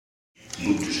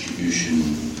book distribution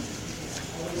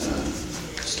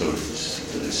stories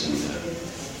that I send out.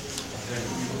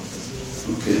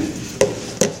 Okay.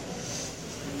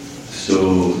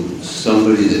 So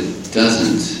somebody that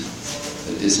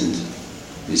isn't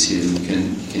receiving,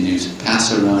 can you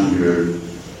pass around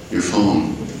your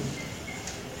phone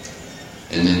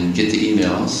and then get the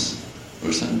emails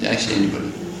or something? Actually,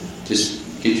 anybody, just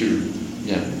get you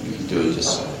can do it.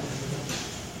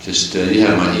 Just you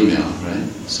have my email, right?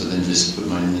 So then just put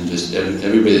mine in. Just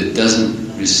everybody that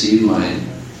doesn't receive my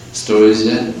stories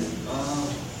yet,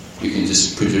 you can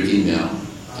just put your email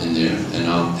in there, and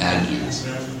I'll add you.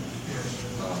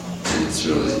 And it's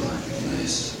really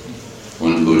nice.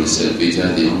 One devotee said,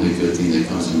 "Vijaya, the only good thing that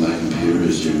comes from my computer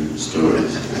is your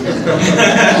stories."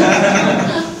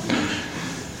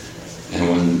 And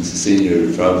one senior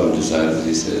Prabhu disciple,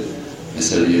 he said, I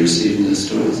said, "Are you receiving the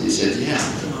stories?" He said, "Yeah,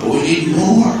 but we need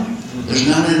more. There's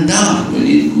not enough. We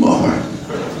need more."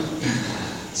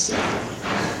 So,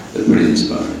 they're pretty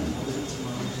inspiring.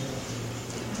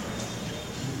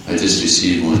 I just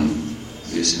received one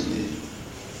recently.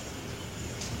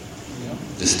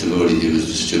 This devotee, he was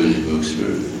distributing books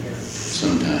for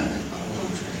some time.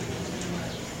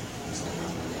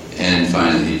 And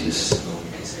finally he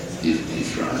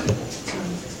fried.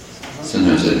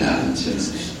 Sometimes that happens,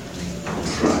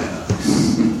 fry up.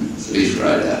 So he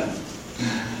fried out.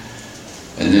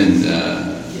 And then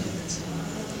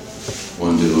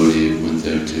one devotee went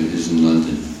there too, he's in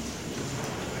London.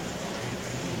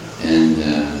 And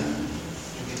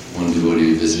one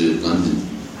devotee visited London.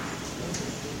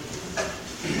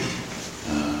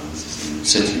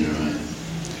 Satyanarayana,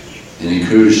 and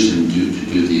encouraged him to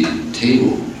do the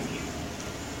table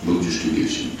book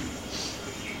distribution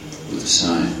with a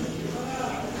sign.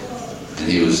 And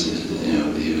he was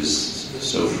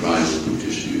so fried with book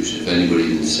distribution. If anybody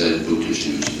even said book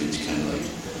distribution, he'd kind of like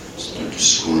start to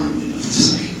squirm,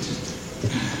 just like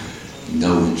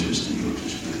no interest in book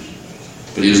distribution.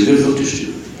 But he was a good book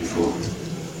distributor before.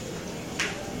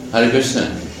 Hare Krishna.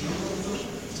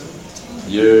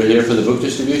 You're here for the book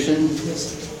distribution?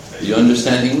 Yes. You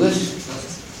understand English?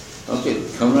 Okay,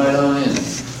 come right on in.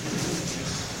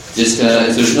 Just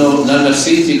if there's not enough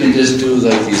seats, you can just do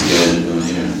like these guys are doing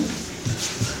here,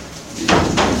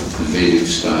 the Vedic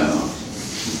style.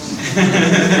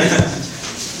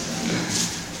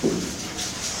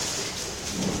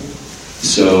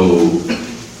 So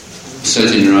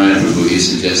Satyanarayana Prabhu, he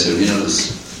suggested,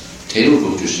 this table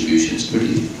book distribution is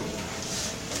pretty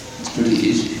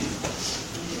easy.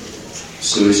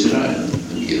 So he said, all right,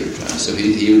 let me give it a try. So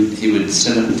he would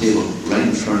set up a table right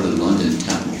in front of the London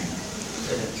Temple.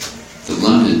 The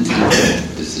London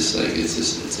Temple is just like,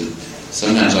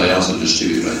 sometimes I also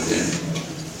distribute right there.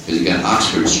 Because you got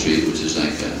Oxford Street, which is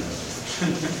like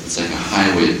it's like a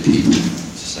highway of people.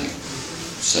 It's like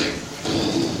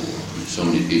so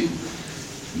many people.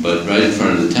 But right in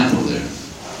front of the temple there,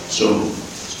 Soho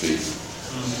Street,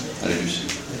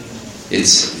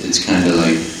 it's kind of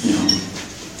like,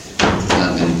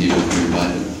 not many people coming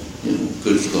by, but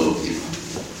good flow of people.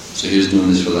 So he was doing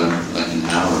this for like an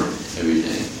hour every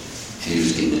day, and he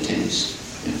was getting a taste.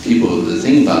 And people, the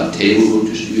thing about table book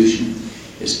distribution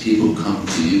is people come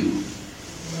to you.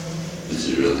 This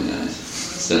is really nice.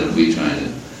 Instead of we trying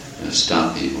to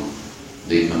stop people,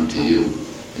 they come to you.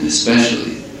 And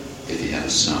especially if you have a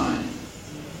sign.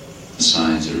 The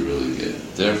signs are really good.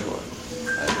 Therefore, I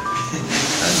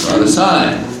brought a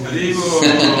sign.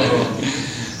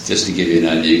 Just to give you an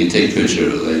idea. You can take a picture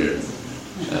of it later.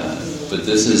 But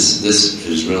this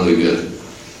is really good.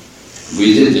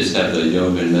 We did just have the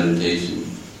yoga and meditation,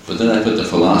 but then I put the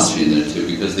philosophy in there too,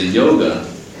 because the yoga,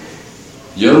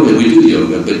 we do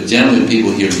yoga, but generally when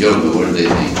people hear yoga, what do they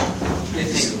think? They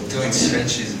think doing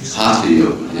stretches. Hatha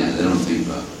yoga, yeah, they don't think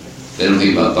about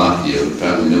bhakti yoga.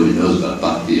 Probably nobody knows about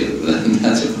bhakti yoga, but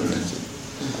that's what we're into.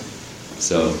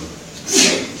 So,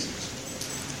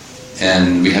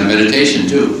 and we have meditation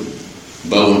too.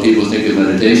 But when people think of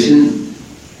meditation,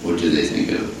 what do they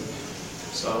think of?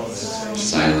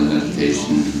 Silent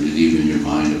meditation, relieving your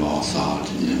mind of all thought,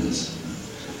 and this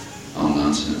all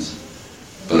nonsense.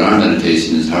 But our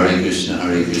meditation is Hare Krishna,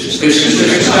 Hare Krishna, Krishna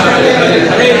Krishna, Hare Hare,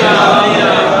 Hare.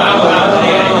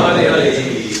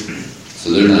 So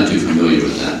they're not too familiar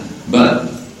with that. But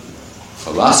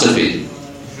philosophy,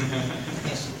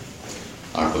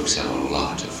 our books have a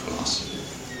lot of philosophy,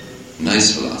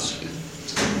 nice philosophy.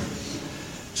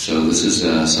 So this is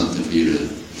something for you to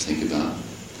think about.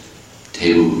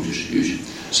 Table book distribution.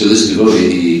 So this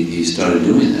devotee, he started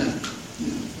doing that.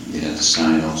 He had the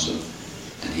sign also,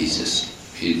 and he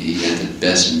had the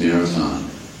best marathon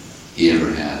he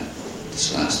ever had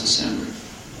this last December.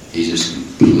 He's just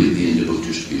completely into book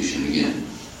equal distribution again.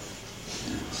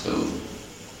 So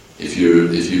if you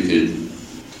could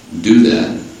do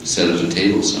that, set up a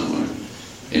table somewhere.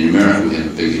 In America we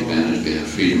have a big advantage. We have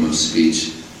freedom of speech,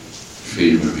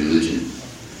 freedom of religion.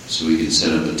 So we can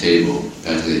set up a table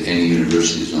practically at any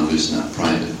university as long as it's not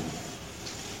private.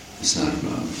 It's not a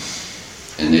problem.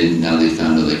 And now they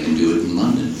found out they can do it in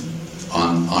London,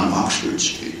 on Oxford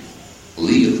Street,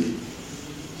 legally.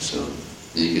 So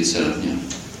then you can set up,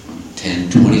 10,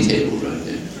 20 tables right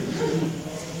there.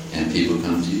 And people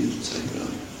come to you. It's like,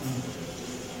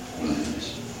 really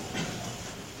nice.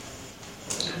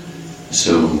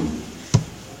 So,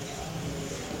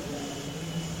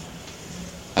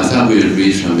 I thought we would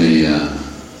read from a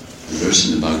verse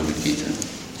in the Bhagavad Gita,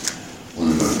 one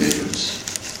of our favorites.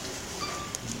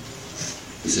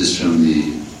 This is from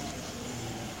the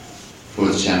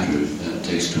 4th chapter,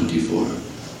 text 24.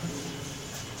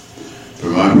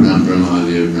 Brahmarpanam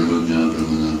Brahmavir Brahmagna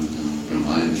Brahmanam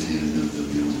Brahmayavitir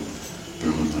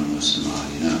Brahma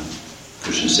Samadhina.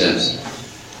 Krishna says,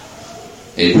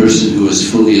 a person who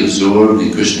is fully absorbed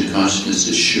in Krishna consciousness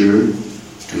is sure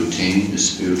to obtain the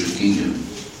spiritual kingdom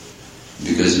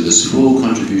because of his full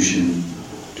contribution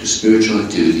to spiritual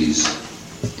activities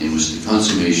in which the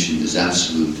consummation is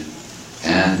absolute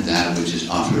and that which is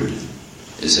offered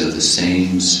is of the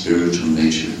same spiritual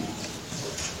nature.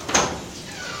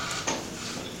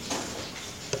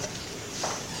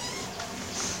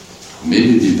 Maybe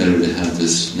it'd be better to have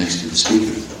this next to the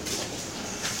speaker,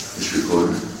 this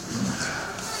recorder.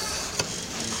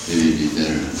 Maybe it'd be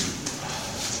better.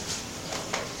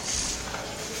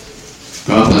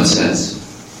 Prabhupada says,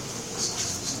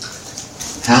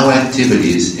 how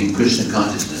activities in Krishna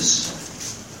consciousness.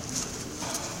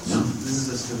 No?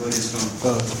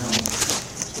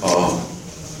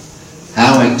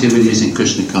 How activities in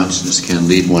Krishna consciousness can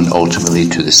lead one ultimately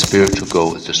to the spiritual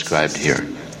goal as described here.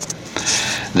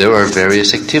 There are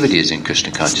various activities in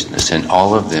Krishna consciousness, and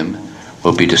all of them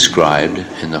will be described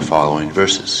in the following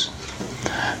verses.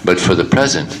 But for the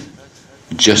present,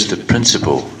 just the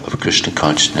principle of Krishna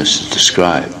consciousness is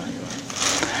described.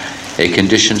 A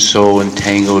conditioned soul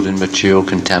entangled in material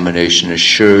contamination is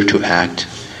sure to act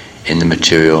in the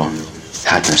material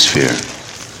atmosphere.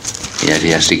 Yet he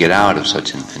has to get out of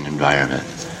such an environment.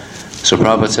 So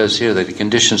Prabhupada says here that a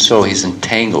conditioned soul, he's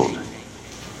entangled.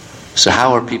 So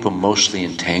how are people mostly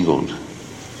entangled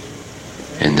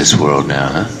in this world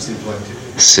now?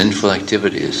 Sinful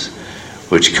activities,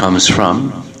 which comes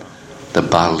from the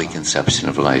bodily conception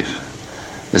of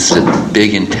life. This is a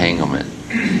big entanglement.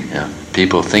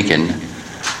 People thinking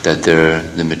that they're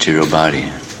the material body.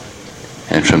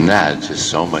 And from that, just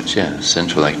so much,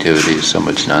 sinful activities, so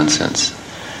much nonsense.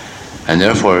 And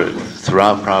therefore,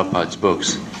 throughout Prabhupada's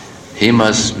books, he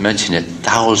must mention it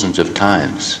thousands of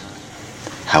times,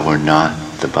 how we're not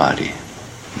the body.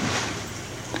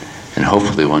 And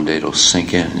hopefully one day it'll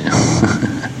sink in,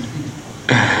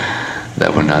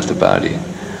 that we're not the body.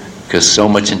 Because so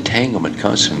much entanglement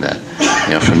comes from that.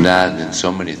 From that and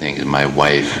so many things. My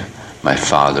wife, my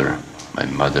father, my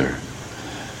mother,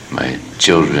 my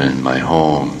children, my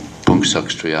home.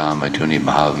 Pungsakstriya matuni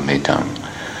bhav metang.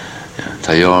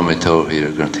 Tayor meto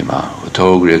hira grantima.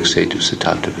 Otogriak setu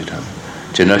satata vidam.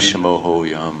 Janashamoho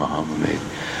yam mahamamid.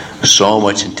 So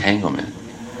much entanglement.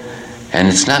 And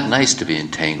it's not nice to be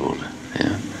entangled.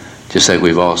 Just like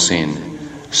we've all seen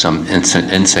some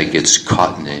insect gets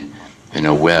caught in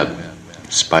a web,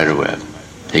 spider web.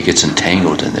 He gets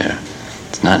entangled in there.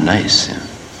 It's not nice.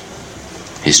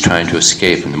 He's trying to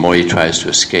escape, and the more he tries to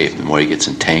escape, the more he gets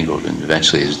entangled, and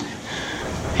eventually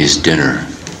he's dinner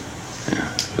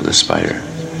for the spider.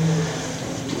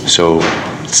 So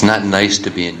it's not nice to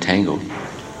be entangled.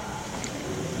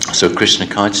 So Krishna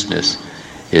consciousness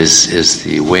is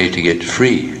the way to get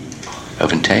free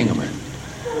of entanglement.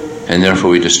 And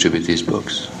therefore we distribute these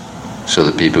books so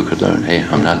that people could learn, hey,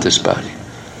 I'm not this body.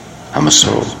 I'm a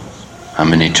soul.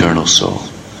 I'm an eternal soul.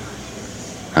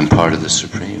 I'm part of the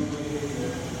Supreme.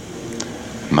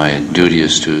 My duty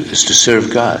is to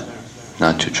serve God,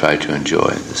 not to try to enjoy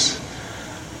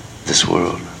this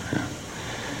world.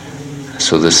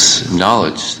 So this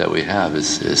knowledge that we have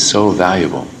is so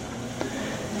valuable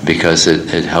because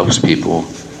it helps people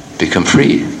become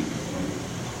free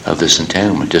of this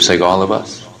entanglement, just like all of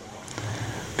us.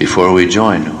 Before we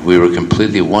joined, we were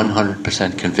completely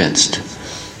 100% convinced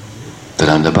that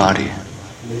I'm the body.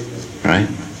 Right?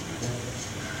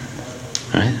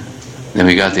 Right? Then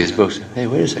we got these books. Hey,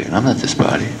 wait a second, I'm not this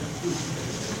body.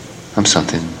 I'm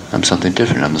something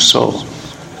different. I'm the soul.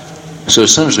 So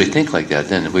as soon as we think like that,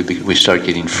 then we start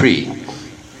getting free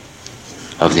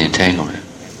of the entanglement.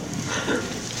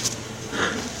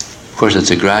 Of course,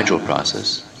 it's a gradual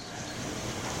process.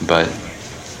 But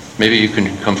maybe you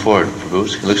can come forward, Prabhu.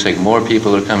 It looks like more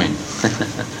people are coming.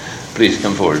 Please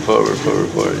come forward,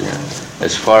 forward. Yeah.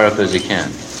 As far up as you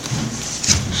can.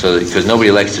 So, because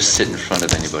nobody likes to sit in front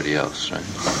of anybody else, right?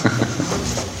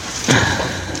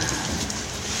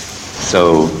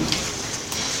 So,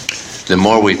 the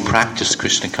more we practice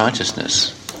Krishna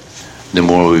consciousness, the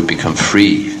more we become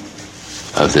free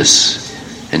of this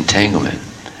entanglement.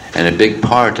 And a big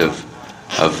part of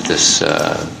this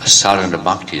sadhana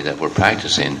bhakti that we're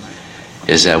practicing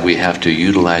is that we have to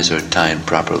utilize our time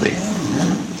properly.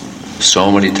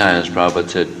 So many times Prabhupada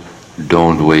said,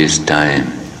 don't waste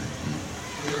time.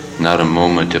 Not a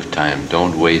moment of time.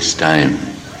 Don't waste time.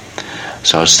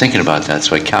 So I was thinking about that,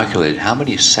 so I calculated how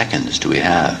many seconds do we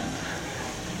have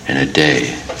in a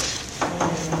day?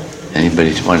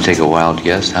 Anybody want to take a wild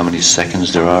guess how many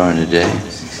seconds there are in a day?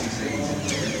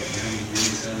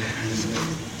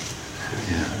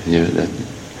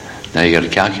 Now you got to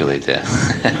calculate that.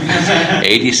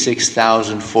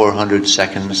 86,400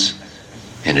 seconds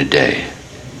in a day.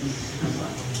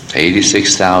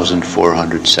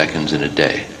 86,400 seconds in a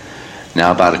day.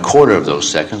 Now about a quarter of those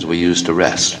seconds we use to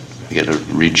rest. We got to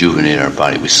rejuvenate our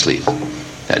body. We sleep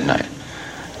at night.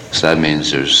 So that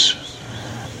means there's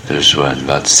what,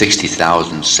 about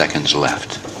 60,000 seconds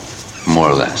left, more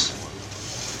or less.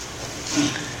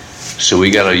 So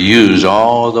we got to use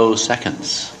all those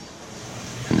seconds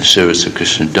in the service of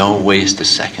Krishna. Don't waste a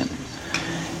second.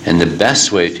 And the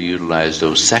best way to utilize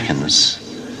those seconds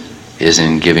is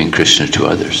in giving Krishna to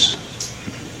others.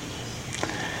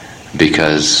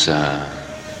 Because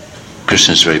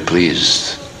Krishna is very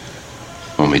pleased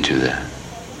when we do that.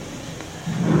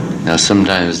 Now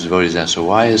sometimes devotees ask, so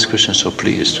why is Krishna so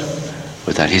pleased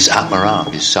with that? He's Atmaram,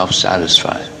 he's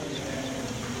self-satisfied.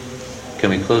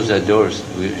 Can we close that door?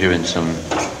 We're hearing in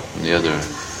the other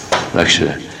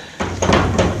lecture.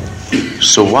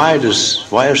 So why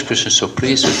is Krishna so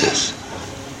pleased with this?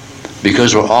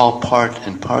 Because we're all part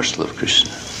and parcel of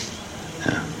Krishna.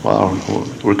 Yeah. Well,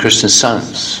 we're Krishna's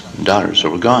sons and daughters,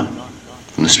 so we're gone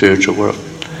from the spiritual world.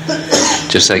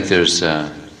 Just like there's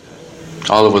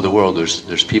all over the world,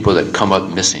 there's people that come up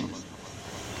missing.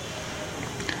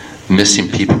 Missing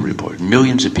people report.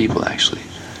 Millions of people actually.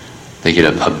 They get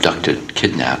abducted,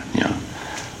 kidnapped,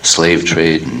 slave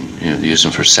trade, and use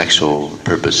them for sexual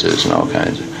purposes and all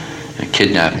kinds of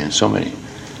kidnapping, and so many.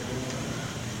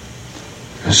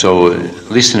 So at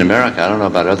least in America, I don't know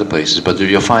about other places, but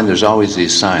you'll find there's always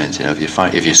these signs.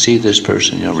 If you see this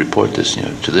person, report this,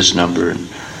 to this number. And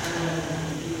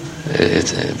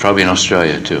it's probably in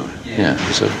Australia too. Yeah.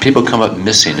 So people come up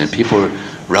missing, and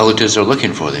relatives are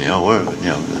looking for them. We're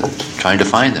trying to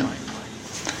find them.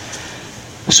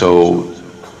 So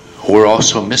we're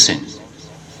also missing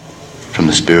from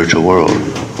the spiritual world.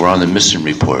 We're on the missing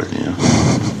report.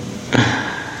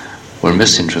 We're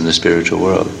missing from the spiritual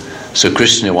world. So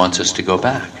Krishna wants us to go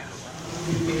back.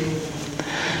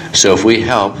 So if we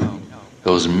help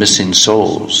those missing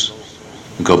souls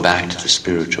go back to the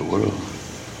spiritual world,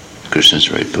 Krishna's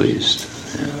very pleased.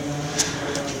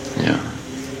 Yeah.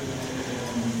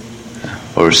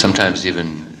 Or sometimes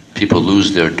even people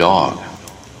lose their dog,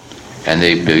 and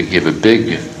they give a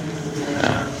big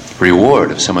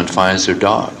reward if someone finds their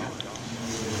dog.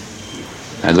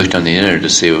 I looked on the internet to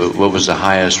see what was the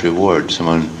highest reward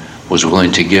someone was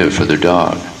willing to give for their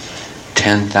dog.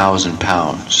 10,000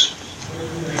 pounds,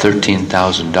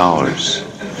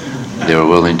 $13,000 they were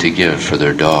willing to give for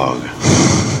their dog.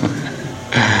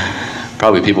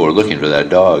 Probably people were looking for that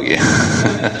dog, yeah.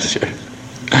 Sure.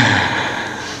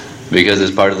 Because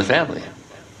it's part of the family,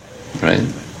 right?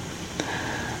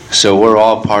 So we're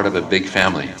all part of a big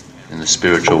family in the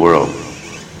spiritual world.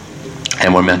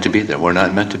 And we're meant to be there. We're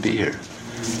not meant to be here.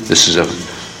 This is a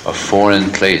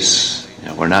foreign place.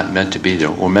 We're not meant to be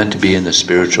there. We're meant to be in the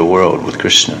spiritual world with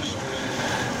Krishna.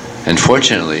 And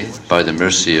fortunately, by the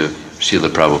mercy of Srila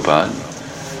Prabhupada,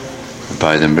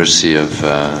 by the mercy of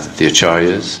the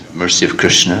Acharyas, mercy of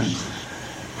Krishna,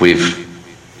 we've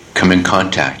come in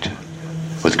contact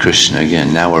with Krishna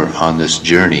again. Now we're on this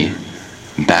journey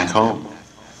back home,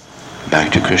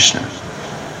 back to Krishna.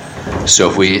 So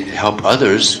if we help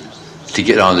others to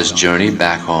get on this journey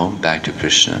back home, back to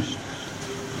Krishna,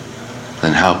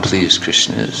 then how pleased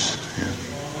Krishna is. Yeah.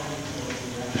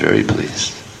 Very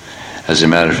pleased. As a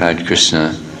matter of fact,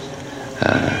 Krishna,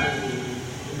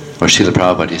 or Srila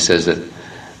Prabhupada, he says that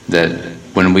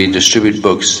when we distribute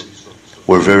books,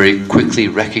 we're very quickly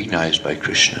recognized by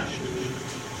Krishna.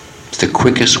 It's the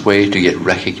quickest way to get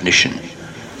recognition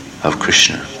of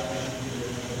Krishna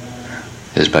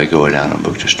is by going out on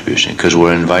book distribution, because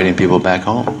we're inviting people back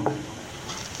home.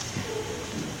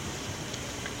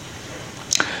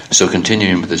 So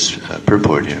continuing with this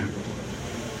purport here.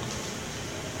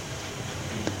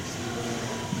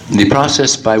 The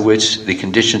process by which the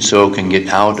conditioned soul can get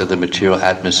out of the material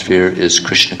atmosphere is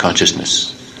Krishna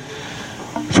consciousness.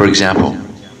 For example,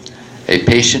 a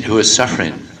patient who is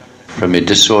suffering from a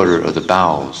disorder of the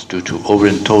bowels due to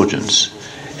overindulgence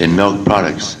in milk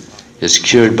products is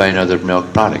cured by another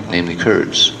milk product, namely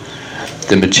curds.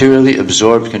 The materially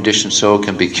absorbed conditioned soul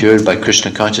can be cured by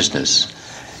Krishna consciousness,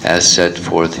 as set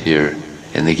forth here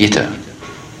in the Gita.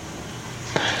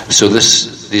 So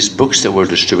these books that we're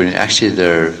distributing, actually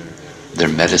they're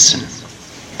medicine.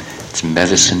 It's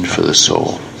medicine for the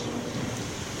soul.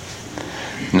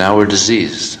 Now we're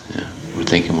diseased. We're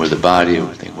thinking we're the body,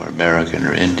 we're thinking we're American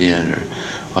or Indian or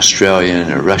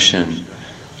Australian or Russian.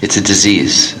 It's a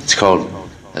disease. It's called,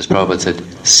 as Prabhupada said,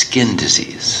 skin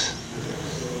disease.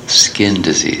 Skin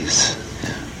disease.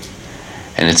 Yeah.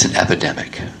 And it's an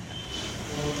epidemic.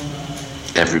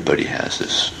 Everybody has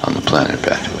this on the planet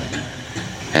practically.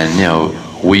 And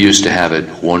we used to have it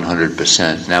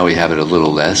 100%. Now we have it a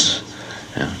little less.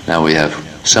 Now we have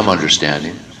some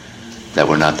understanding that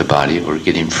we're not the body. We're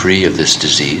getting free of this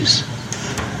disease.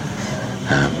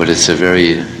 But it's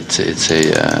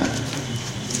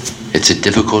a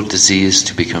difficult disease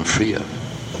to become free of.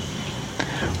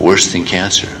 Worse than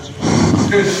cancer.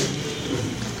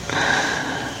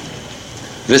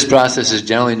 This process is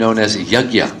generally known as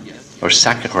yajna,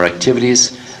 or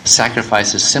activities,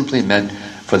 sacrifices simply meant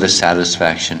for the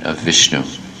satisfaction of Vishnu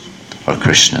or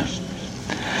Krishna.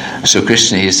 So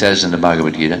Krishna, he says in the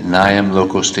Bhagavad Gita, Nayam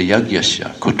lokosta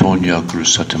yagyasya kutonya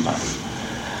krusatama.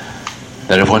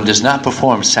 That if one does not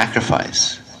perform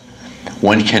sacrifice,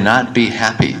 one cannot be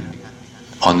happy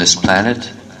on this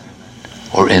planet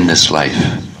or in this life.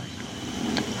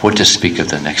 What to speak of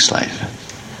the next life?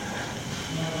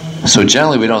 So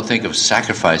generally we don't think of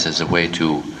sacrifice as a way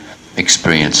to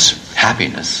experience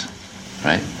happiness,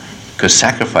 right? Because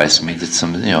sacrifice means it's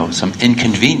some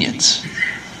inconvenience,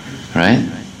 right?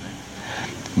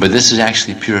 But this is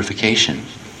actually purification.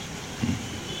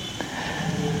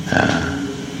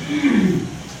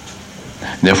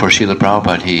 Therefore, Srila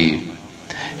Prabhupada,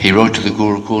 he wrote to the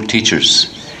Gurukul teachers.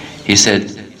 He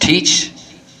said, teach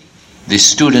the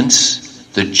students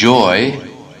the joy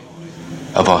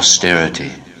of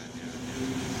austerity.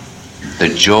 The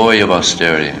joy of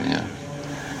austerity. Yeah.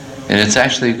 And it's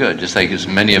actually good. Just like as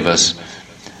many of us,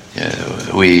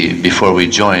 before we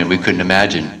joined, we couldn't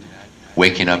imagine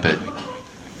waking up at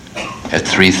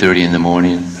 3:30 in the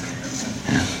morning.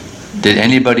 Yeah. Did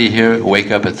anybody here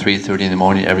wake up at 3:30 in the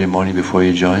morning every morning before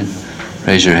you joined?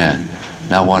 Raise your hand.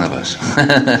 Not one of us.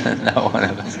 Not one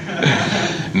of us.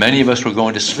 Many of us were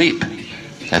going to sleep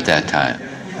at that time.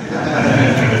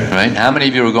 Right? How many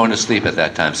of you were going to sleep at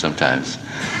that time sometimes?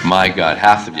 My God,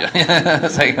 half of you.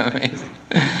 It's like amazing.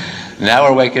 Now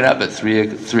we're waking up at 3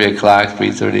 o'clock,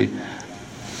 3:30.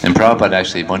 And Prabhupada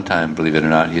actually, one time, believe it or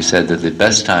not, he said that the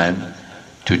best time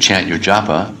to chant your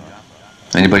japa,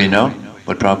 anybody know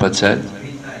what Prabhupada said?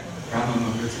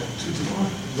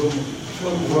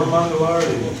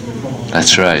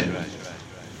 That's right.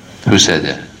 Who said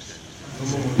that?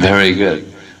 Very good.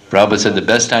 Prabhupada said the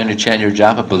best time to chant your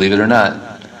japa, believe it or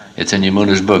not, it's in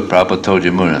Yamuna's book. Prabhupada told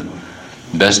Yamuna,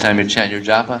 best time to chant your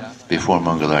japa? Before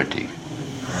Mangalarti.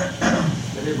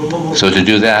 So to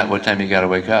do that, what time you got to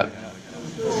wake up?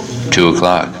 2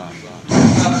 o'clock.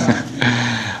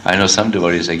 I know some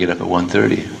devotees, they get up at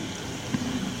 1:30.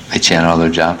 They chant all their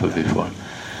japa before.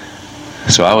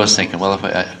 So I was thinking, well,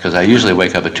 because I usually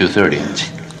wake up at 2:30,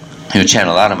 chant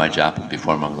a lot of my japa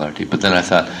before Mangalarti. But then I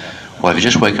thought, well, if you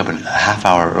just wake up a half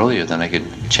hour earlier, then I could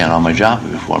chant all my japa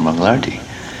before Mangalarti.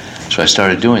 So I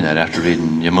started doing that after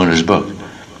reading Yamuna's book.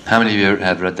 How many of you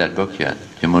have read that book yet?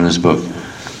 Yamuna's book.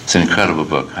 It's an incredible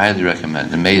book. Highly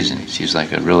recommend. Amazing. She's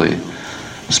like a really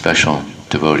special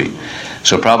devotee.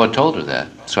 So Prabhupada told her that.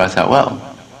 So I thought, well,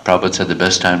 Prabhupada said the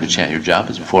best time to chant your japa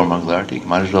is before Mangalarti.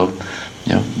 Might as well,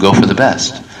 go for the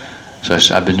best. So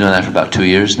I've been doing that for about 2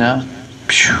 years now.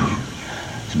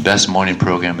 It's the best morning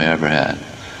program I ever had.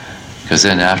 Because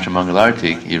then after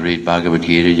Mangalarti, you read Bhagavad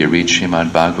Gita, you read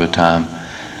Srimad Bhagavatam,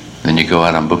 then you go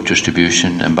out on book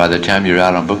distribution, and by the time you're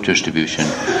out on book distribution,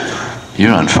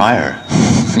 you're on fire.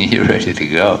 You're ready to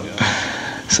go.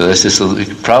 So this is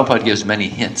Prabhupada gives many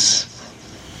hints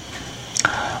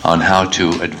on how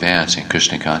to advance in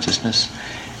Krishna consciousness,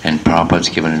 and Prabhupada's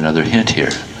given another hint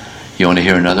here. You want to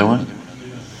hear another one?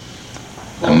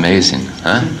 Amazing,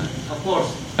 huh?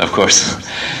 Of course.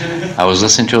 I was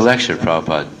listening to a lecture,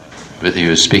 Prabhupada. He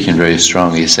was speaking very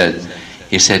strongly. He said,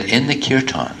 in the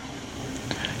kirtan,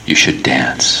 you should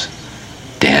dance.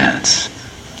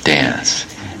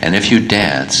 And if you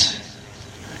dance,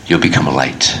 you'll become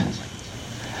light.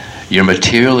 Your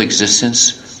material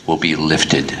existence will be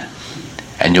lifted,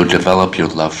 and you'll develop your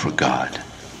love for God.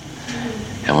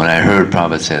 And when I heard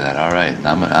Prabhupada say that, all right,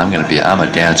 I'm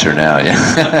a dancer now. Yeah.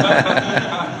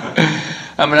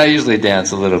 I mean, I usually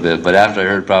dance a little bit, but after I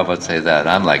heard Prabhupada say that,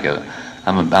 I'm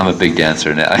a big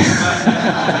dancer now.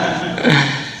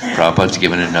 Prabhupada's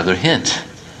given another hint.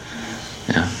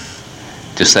 Yeah.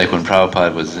 Just like when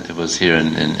Prabhupada was here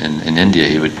in India,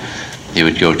 he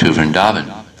would go to Vrindavan,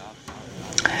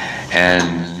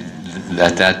 and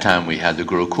at that time we had the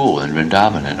Gurukul in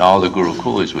Vrindavan, and all the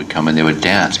Gurukulis would come and they would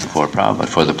dance before Prabhupada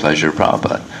for the pleasure of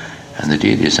Prabhupada and the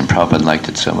deities, and Prabhupada liked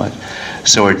it so much.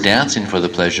 So we're dancing for the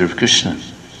pleasure of Krishna.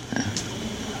 Yeah.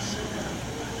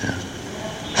 Yeah.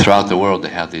 Throughout the world they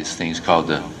have these things called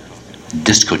the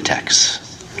discotheques,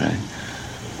 right?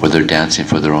 Where they're dancing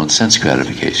for their own sense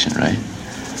gratification, right?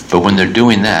 But when they're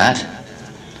doing that,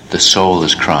 the soul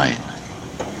is crying.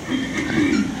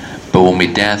 But when we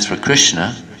dance for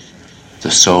Krishna,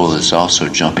 the soul is also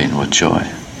jumping with joy.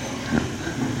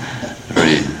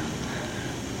 Very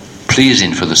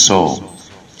pleasing for the soul.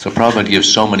 So Prabhupada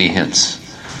gives so many hints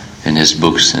in his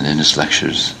books and in his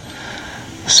lectures.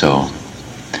 So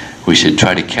we should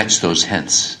try to catch those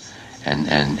hints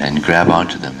and grab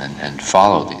onto them and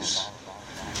follow these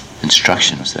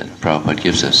instructions that Prabhupada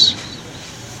gives us.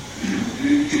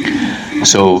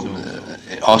 So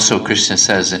also Krishna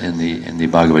says in the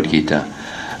Bhagavad Gita,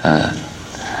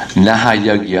 Naha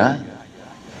yagya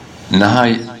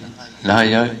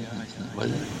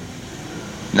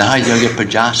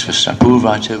prajasvasa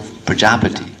purvacha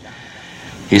prajapati.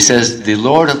 He says, the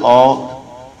Lord of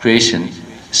all creation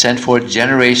sent forth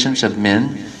generations of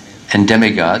men and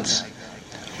demigods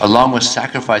along with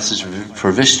sacrifices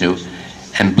for Vishnu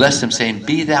and blessed them, saying,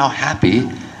 be thou happy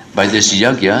by this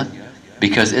yagya,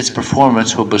 because its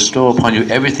performance will bestow upon you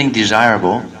everything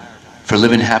desirable for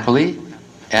living happily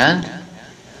and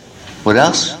what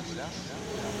else?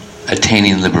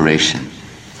 Attaining liberation.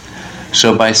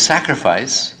 So by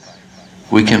sacrifice,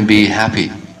 we can be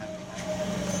happy.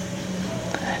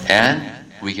 And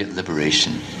we get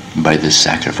liberation by this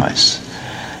sacrifice.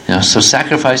 So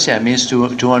sacrifice, means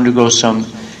to undergo some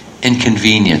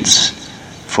inconvenience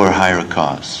for a higher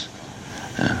cause.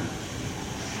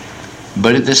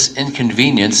 But this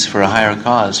inconvenience for a higher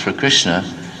cause, for Krishna,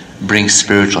 brings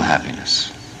spiritual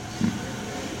happiness.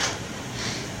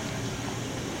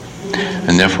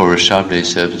 And therefore Rishabdev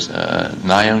says,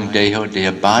 Nayang deho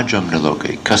deha bhajam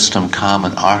naloke, custom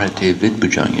kaman arhate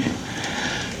vidbhujanye.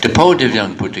 Tapo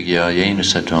divyang putagya yena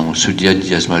satang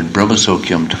sudyadhyasmad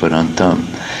brahmasokyam tvarantam.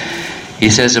 He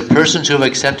says, of persons who have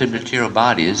accepted material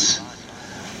bodies,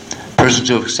 persons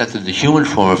who have accepted the human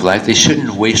form of life, they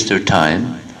shouldn't waste their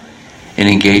time in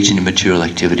engaging in material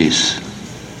activities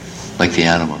like the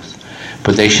animals.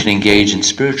 But they should engage in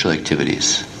spiritual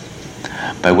activities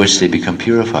by which they become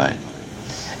purified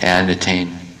and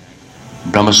attain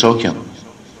brahmasokyam,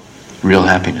 real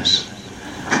happiness.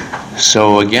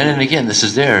 So again and again, this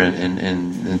is there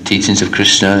in teachings of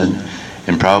Krishna and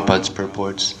in Prabhupada's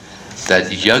purports,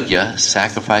 that yajna,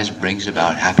 sacrifice, brings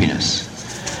about happiness.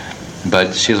 But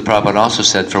Srila Prabhupada also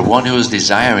said, for one who is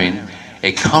desiring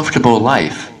a comfortable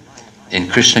life in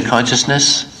Krishna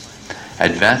consciousness,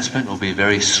 advancement will be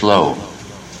very slow.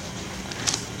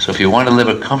 So if you want to live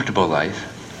a comfortable life,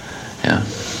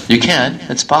 you can.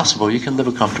 It's possible. You can live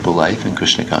a comfortable life in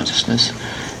Krishna consciousness.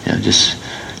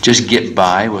 Just get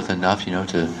by with enough,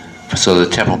 so the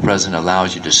temple president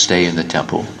allows you to stay in the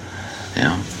temple.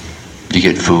 You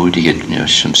get food, you get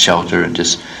some shelter, and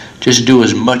just do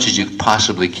as much as you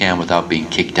possibly can without being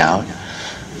kicked out.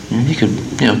 You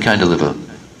can kind of live a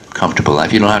comfortable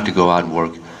life. You don't have to go out and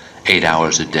work 8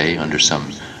 hours a day under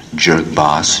some jerk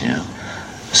boss.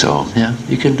 So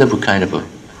you can live a kind of a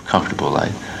comfortable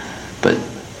life, but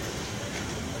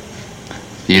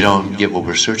you don't get what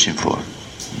we're searching for: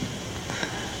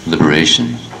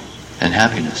 liberation and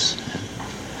happiness.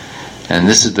 And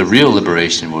this is the real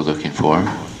liberation we're looking for,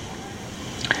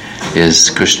 is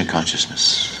Krishna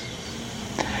consciousness.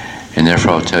 And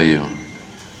therefore I'll tell you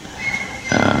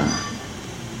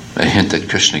a hint that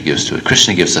Krishna gives to it.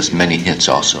 Krishna gives us many hints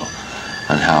also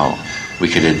on how we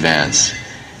could advance.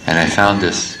 And I found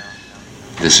this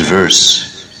verse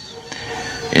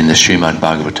in the Srimad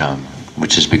Bhagavatam,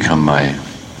 which has become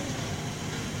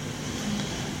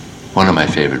one of my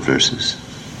favorite verses.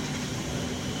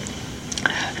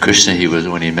 Krishna,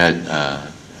 when he met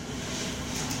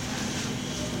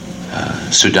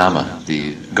Sudama,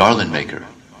 the garland maker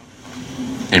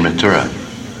in Mathura.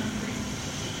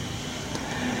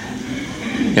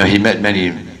 He met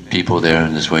many people there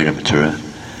on his way to Mathura.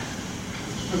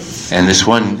 And this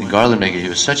one garland maker, he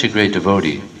was such a great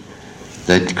devotee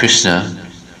that Krishna,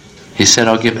 he said,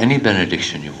 I'll give any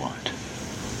benediction you want.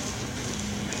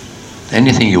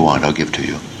 Anything you want, I'll give to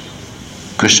you.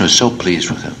 Krishna was so pleased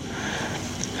with him.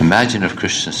 Imagine if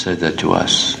Krishna said that to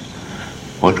us.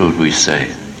 What would we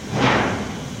say?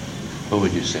 What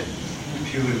would you say?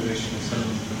 Pure Vishnu Sam.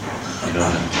 You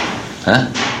don't know. Huh?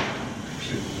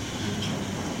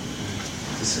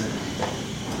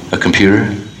 A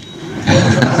computer?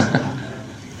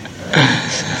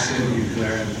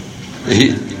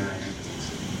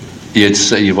 You'd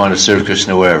say you want to serve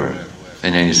Krishna wherever,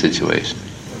 in any situation.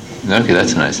 Okay,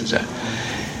 that's a nice example.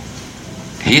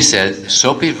 He said,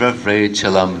 Sopi vravre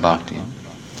chalam bhakti,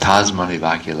 tasmani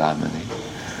vakilamani,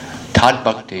 tad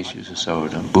bhakteshu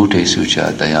susodam, bhutesu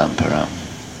cha dayam param.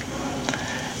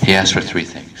 He asked for three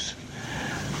things.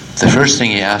 The first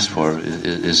thing he asked for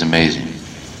is amazing.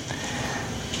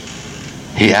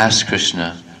 He asked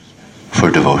Krishna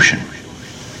for devotion.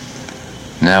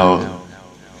 Now,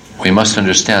 we must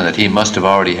understand that he must have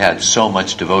already had so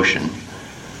much devotion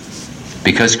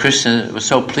because Krishna was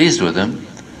so pleased with him.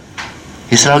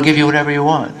 He said, I'll give you whatever you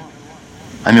want.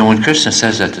 I mean, when Krishna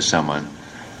says that to someone,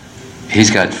 he's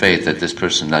got faith that this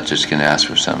person's not just going to ask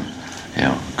for some,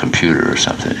 computer or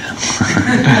something.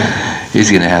 He's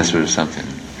going to ask for something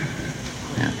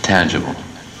tangible,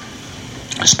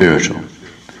 spiritual.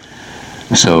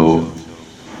 So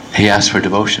he asked for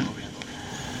devotion.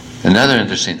 Another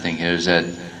interesting thing here is that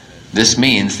this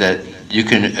means that you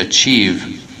can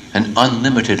achieve an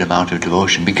unlimited amount of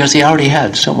devotion because he already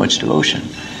had so much devotion.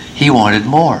 He wanted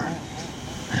more.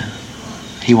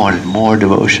 He wanted more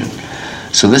devotion.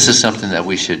 So this is something that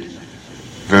we should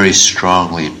very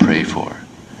strongly pray for.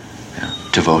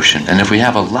 Devotion. And if we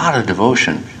have a lot of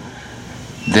devotion,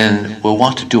 then we'll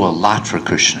want to do a lot for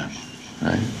Krishna.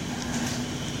 Right?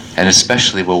 And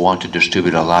especially we'll want to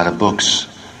distribute a lot of books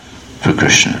for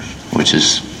Krishna, which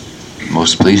is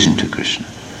most pleasing to Krishna.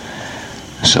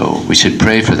 So we should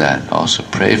pray for that also.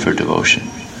 Pray for devotion.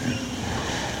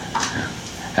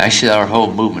 Actually, our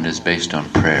whole movement is based on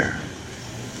prayer.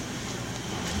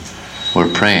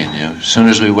 We're praying, As soon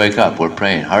as we wake up, we're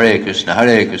praying. Hare Krishna,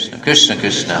 Krishna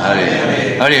Krishna,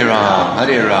 Hare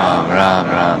Ram, Ram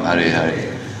Ram, Hare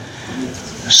Hare.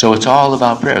 So it's all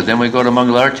about prayer. Then we go to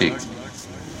Mangalarti.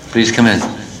 Please come in.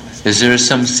 Is there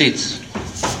some seats?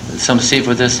 Some seat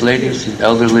for this lady, this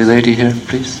elderly lady here,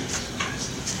 please?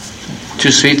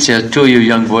 2 seats, yeah. 2 of you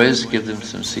young boys, give them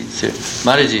some seats here.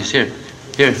 Mataji's here.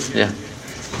 Here, yeah.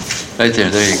 Right there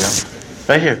you go.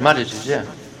 Right here, Mataji's, yeah.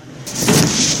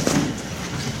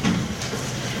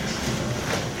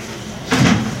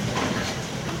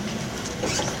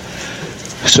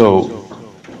 So,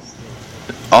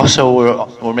 also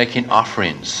we're making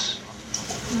offerings.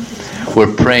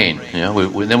 We're praying,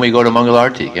 then we go to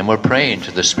Mangalarti and we're praying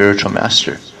to the spiritual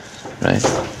master, right?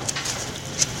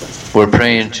 We're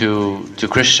praying to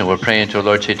Krishna, we're praying to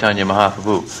Lord Chaitanya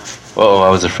Mahaprabhu. I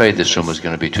was afraid this room was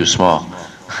going to be too small.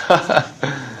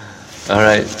 All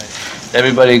right,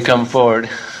 everybody come forward.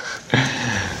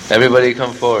 Everybody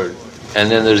come forward. And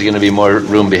then there's going to be more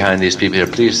room behind these people here.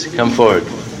 Please come forward.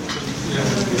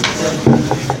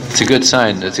 It's a good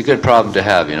sign. It's a good problem to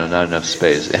have, not enough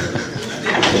space.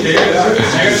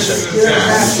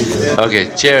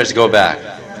 Okay, chairs go back.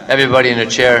 Everybody in a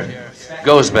chair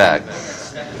goes back.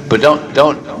 But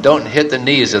don't hit the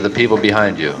knees of the people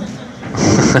behind you.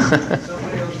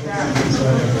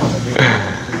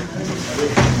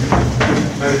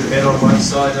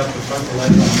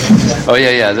 Oh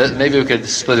yeah. Maybe we could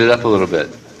split it up a little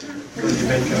bit.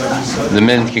 The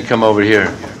men can come over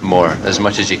here more, as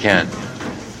much as you can.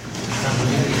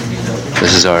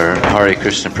 This is our Hare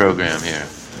Krishna program here.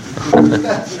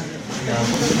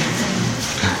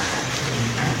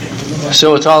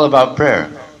 So it's all about prayer.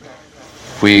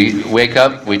 We wake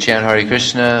up, we chant Hare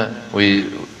Krishna, we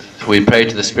pray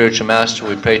to the spiritual master,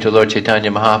 we pray to Lord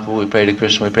Chaitanya Mahaprabhu, we pray to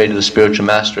Krishna, we pray to the spiritual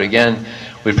master again,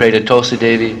 we pray to Tulsi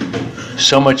Devi.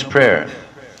 So much prayer.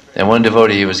 And one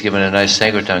devotee, he was given a nice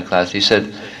Sankirtan class. He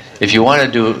said, if you want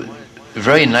to do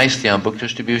very nicely on book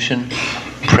distribution,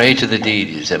 pray to the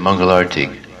deities at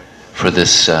Mangalarti for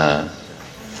this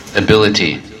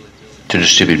ability to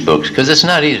distribute books. Because it's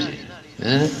not easy,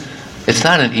 isn't it? It's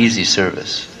not an easy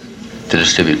service to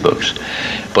distribute books.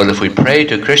 But if we pray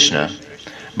to Krishna,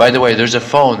 by the way, there's a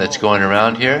phone that's going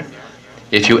around here.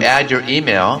 If you add your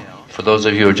email, for those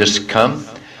of you who just come,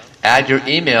 add your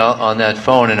email on that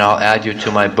phone and I'll add you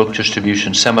to my book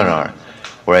distribution seminar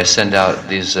where I send out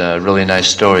these really nice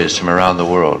stories from around the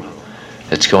world.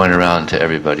 It's going around to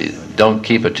everybody. Don't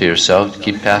keep it to yourself.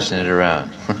 Keep passing it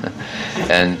around.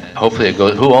 And hopefully it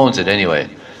goes. Who owns it anyway?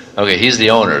 Okay, he's the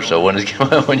owner, so when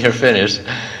you're finished,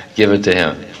 give it to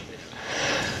him.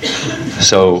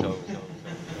 So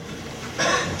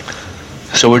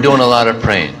we're doing a lot of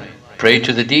praying. Pray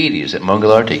to the deities at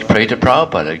Mangalarti. Pray to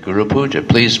Prabhupada at Guru Puja.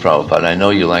 Please, Prabhupada, I know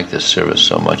you like this service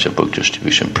so much of book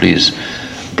distribution. Please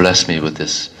bless me with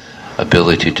this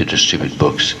ability to distribute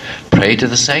books. Pray to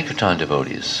the Sankirtan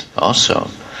devotees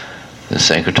also. The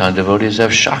Sankirtan devotees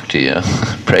have Shakti.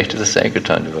 Pray to the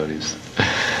Sankirtan devotees.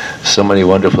 So many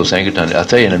wonderful Sankirtan. I'll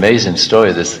tell you an amazing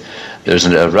story. There's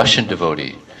a Russian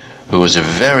devotee who was a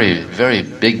very, very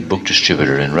big book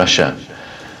distributor in Russia.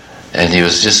 And he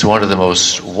was just one of the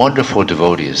most wonderful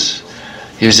devotees.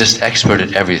 He was just expert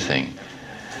at everything.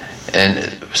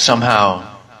 And somehow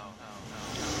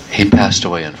he passed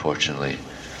away, unfortunately,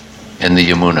 in the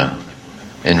Yamuna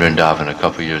in Vrindavan a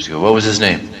couple of years ago. What was his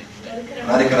name?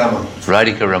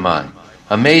 Radhika Raman.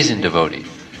 Amazing devotee.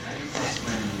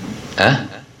 Huh?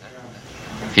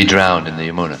 He drowned in the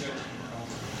Yamuna.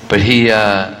 But he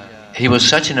was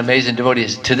such an amazing devotee.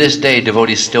 To this day,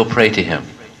 devotees still pray to him.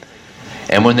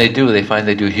 And when they do, they find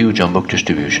they do huge on book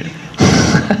distribution.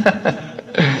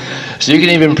 So you can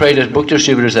even pray to book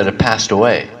distributors that have passed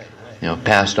away,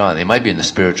 passed on. They might be in the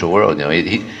spiritual world.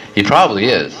 He probably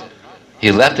is.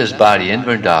 He left his body in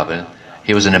Vrindavan.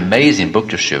 He was an amazing book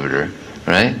distributor,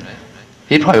 right?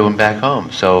 He probably went back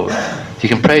home. So you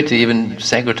can pray to even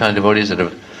Sankirtan devotees that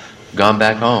have gone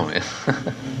back home.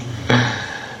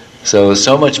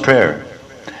 So much prayer.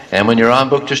 And when you're on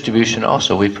book distribution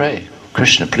also, we pray,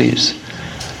 Krishna, please.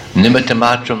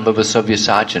 Nimittamatram bhavasavya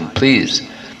sachin, please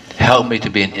help me to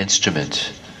be an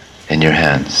instrument in your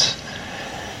hands.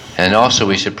 And also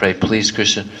we should pray, please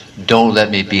Krishna, don't let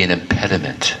me be an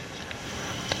impediment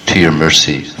to your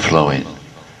mercy flowing.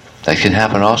 That can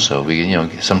happen also.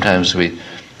 Sometimes we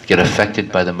get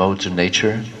affected by the modes of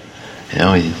nature.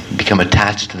 We become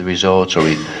attached to the results, or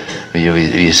we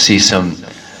see some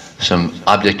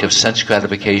object of sense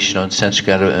gratification on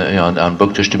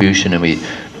book distribution, and we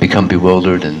become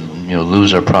bewildered and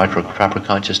lose our proper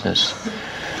consciousness.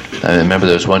 I remember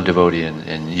there was one devotee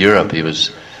in Europe. He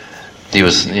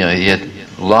had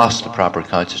lost the proper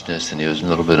consciousness, and he was a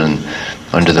little bit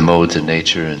under the modes of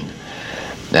nature. And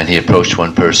then he approached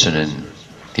one person, and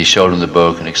he showed him the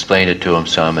book and explained it to him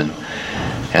some, and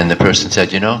the person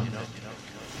said,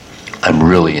 I'm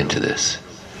really into this,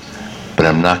 but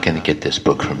I'm not going to get this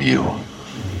book from you.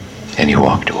 And he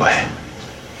walked away.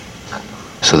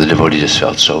 So the devotee just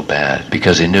felt so bad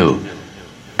because he knew,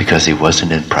 because he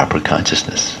wasn't in proper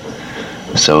consciousness.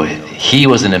 So he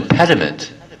was an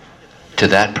impediment to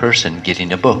that person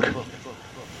getting a book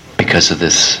because of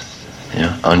this,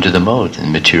 under the mode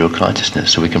in material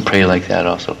consciousness. So we can pray like that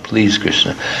also. Please,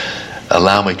 Krishna,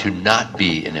 allow me to not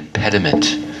be an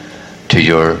impediment to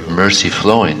your mercy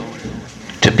flowing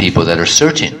to people that are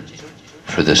searching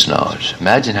for this knowledge.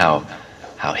 Imagine how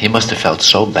he must have felt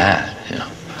so bad.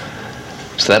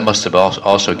 So that must have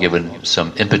also given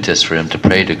some impetus for him to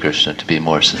pray to Krishna, to be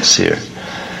more sincere.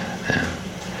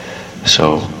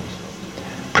 So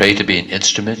pray to be an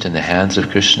instrument in the hands of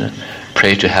Krishna.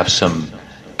 Pray to have some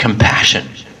compassion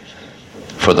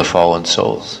for the fallen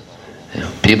souls.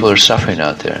 People are suffering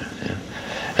out there.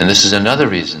 And this is another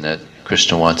reason that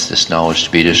Krishna wants this knowledge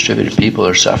to be distributed. People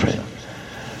are suffering.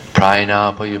 People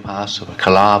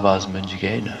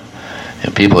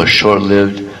are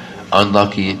short-lived,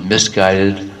 unlucky,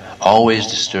 misguided, always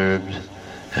disturbed,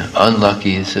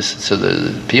 unlucky. So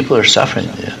the people are suffering.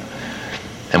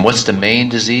 And what's the main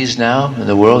disease now in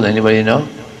the world? Anybody know?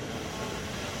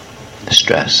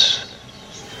 Stress.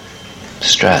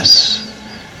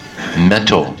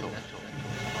 Mental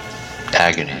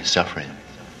agony, suffering.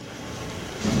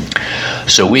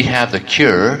 So we have the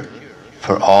cure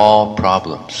for all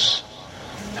problems.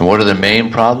 And what are the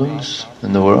main problems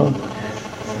in the world?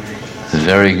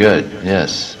 Very good,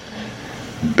 yes.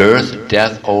 Birth,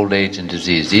 death, old age, and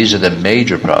disease. These are the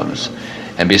major problems.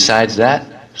 And besides that,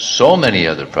 so many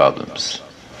other problems.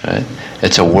 Right?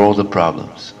 It's a world of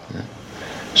problems.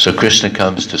 So Krishna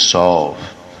comes to solve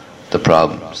the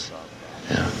problems.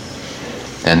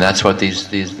 And that's what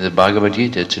the Bhagavad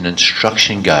Gita, it's an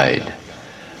instruction guide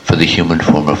for the human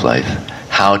form of life.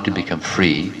 How to become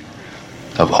free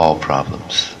of all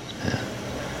problems.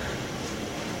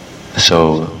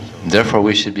 So, therefore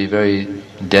we should be very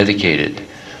dedicated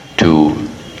to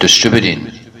distributing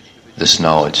this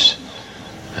knowledge.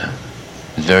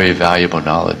 Very valuable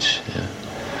knowledge.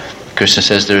 Krishna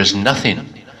says there is nothing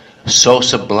so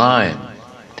sublime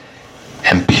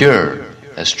and pure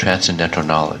as transcendental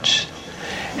knowledge.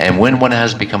 And when one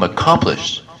has become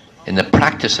accomplished in the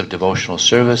practice of devotional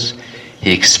service,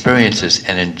 he experiences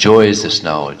and enjoys this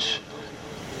knowledge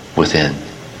within.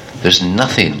 There's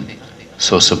nothing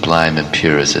so sublime and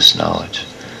pure as this knowledge.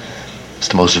 It's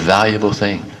the most valuable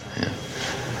thing. Yeah.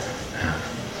 Yeah.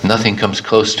 Nothing comes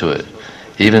close to it.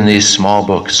 Even these small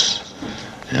books.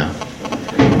 Yeah.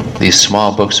 These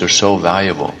small books are so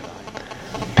valuable.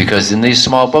 Because in these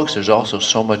small books there's also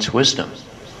so much wisdom.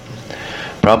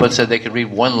 Prabhupada said they could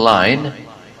read one line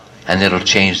and it'll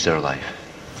change their life.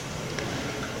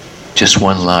 Just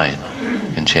one line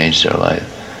can change their life.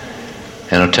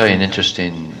 And I'll tell you an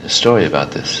interesting story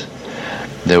about this.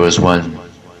 There was one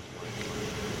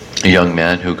young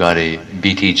man who got a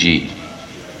BTG.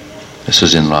 This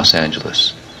was in Los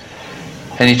Angeles.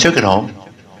 And he took it home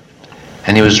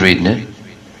and he was reading it.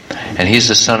 And he's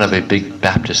the son of a big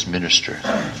Baptist minister.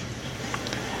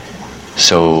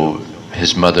 So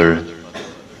his mother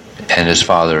and his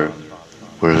father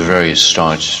were very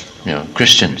staunch,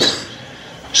 Christians.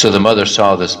 So the mother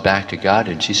saw this back to God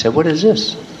and she said, "What is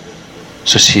this?"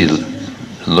 So she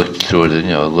looked through it,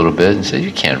 a little bit and said,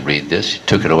 "You can't read this." She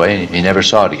took it away and he never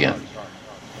saw it again.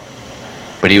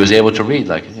 But he was able to read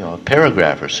a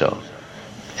paragraph or so.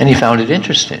 And he found it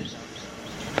interesting.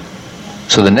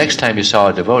 So the next time he saw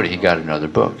a devotee, he got another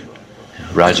book.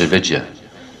 Raja Vijaya,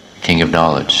 King of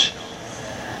Knowledge.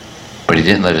 But he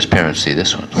didn't let his parents see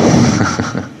this one.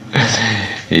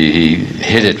 he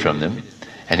hid it from them.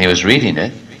 And he was reading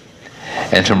it.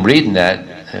 And from reading that,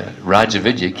 Raja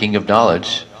Vijaya, King of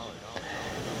Knowledge,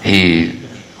 he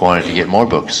wanted to get more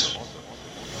books.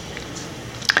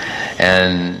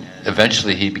 And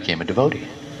eventually he became a devotee.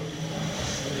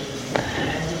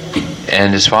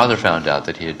 And his father found out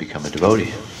that he had become a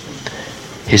devotee.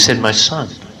 He said, "My son,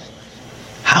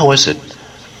 how is it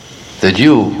that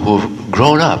you who've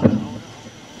grown up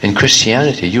in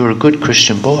Christianity, you were a good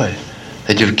Christian boy,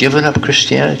 that you've given up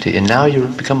Christianity and now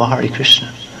you've become a Hare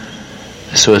Krishna?"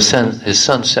 So his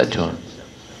son said to him,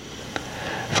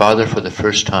 "Father, for the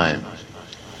first time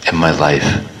in my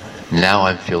life, now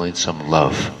I'm feeling some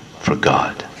love for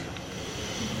God."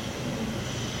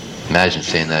 Imagine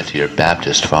saying that to your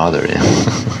Baptist father.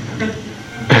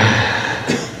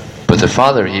 But the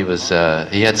father,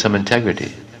 he had some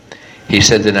integrity. He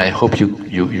said, "Then I hope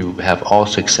you have all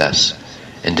success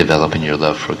in developing your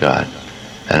love for God.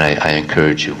 And I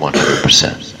encourage you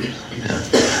 100%. Yeah.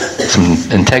 Some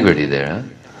integrity there, huh?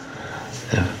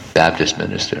 Yeah. Baptist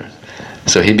minister.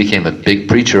 So he became a big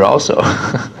preacher also.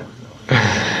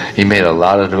 He made a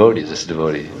lot of devotees, this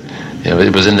devotee.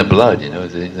 It was in the blood,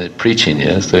 the preaching,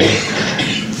 so he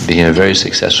became a very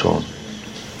successful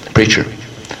preacher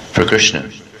for Krishna.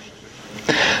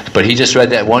 But he just read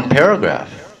that one paragraph.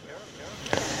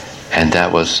 And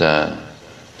that was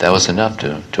enough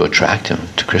to attract him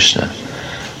to Krishna.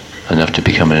 Enough to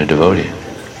become a devotee.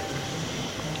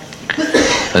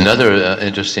 Another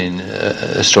interesting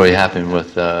story happened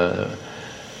with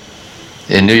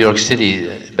in New York City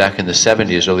back in the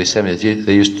 70s, early 70s.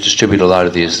 They used to distribute a lot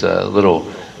of these little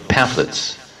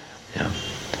pamphlets,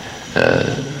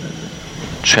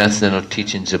 Transcendental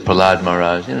Teachings of Prahlad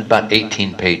Maharaj. About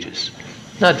 18 pages,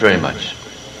 not very much.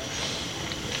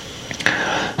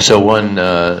 So one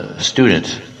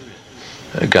student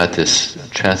got this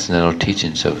Transcendental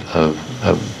Teachings of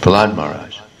Prahlad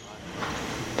Maharaj.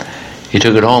 He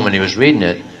took it home and he was reading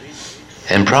it,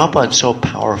 and Prabhupada's so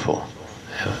powerful.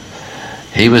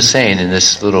 He was saying in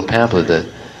this little pamphlet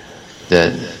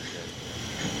that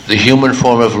the human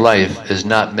form of life is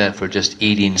not meant for just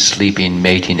eating, sleeping,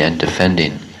 mating, and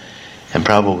defending. And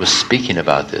Prabhupada was speaking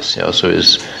about this. So he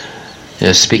was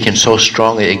speaking so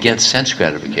strongly against sense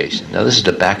gratification. Now this is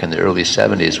back in the early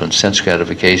 70s when sense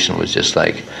gratification was just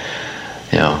like,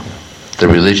 the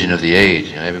religion of the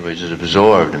age. Everybody just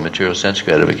absorbed in material sense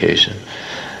gratification.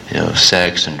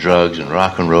 Sex and drugs and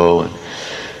rock and roll.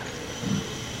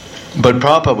 But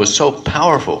Prabhupada was so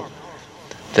powerful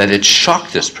that it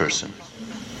shocked this person.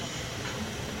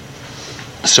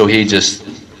 So he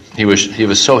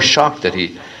was so shocked that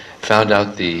he found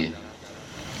out the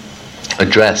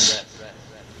address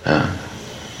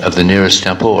of the nearest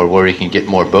temple or where he can get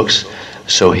more books.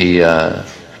 So he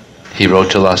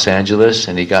wrote to Los Angeles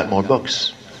and he got more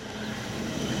books.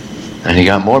 And he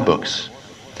got more books.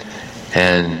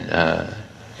 And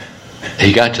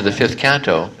he got to the 5th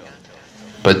canto,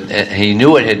 but he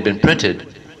knew it had been printed,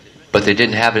 but they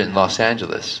didn't have it in Los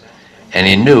Angeles. And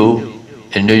he knew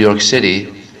in New York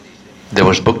City there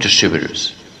was book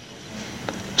distributors.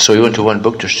 So he went to one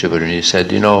book distributor and he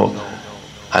said,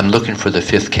 I'm looking for the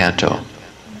 5th canto,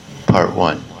 part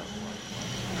 1.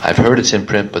 I've heard it's in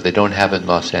print, but they don't have it in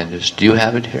Los Angeles. Do you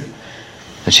have it here?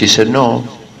 And she said, no,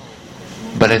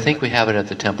 but I think we have it at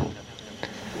the temple.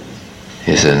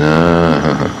 He said,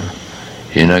 no,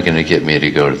 you're not going to get me to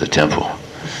go to the temple.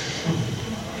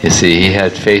 You see, he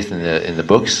had faith in the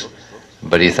books,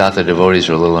 but he thought the devotees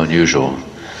were a little unusual.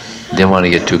 Didn't want to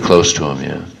get too close to him, you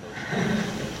know.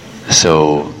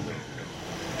 So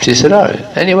she said, all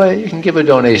right, anyway, you can give a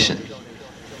donation.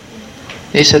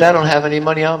 He said, I don't have any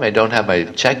money on me. I don't have my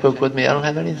checkbook with me. I don't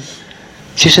have anything.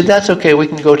 She said, that's okay. We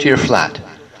can go to your flat.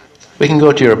 We can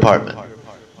go to your apartment.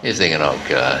 He's thinking, oh,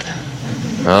 God.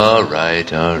 All right.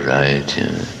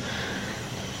 Yeah.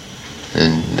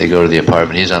 And they go to the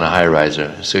apartment. He's on a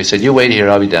high-riser. So he said, you wait here.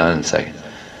 I'll be down in a second.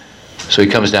 So he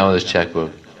comes down with his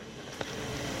checkbook.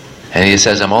 And he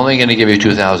says, I'm only going to give you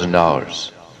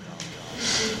 $2,000.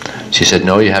 She said,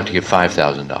 no, you have to give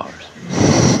 $5,000.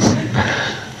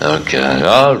 Okay,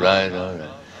 all right.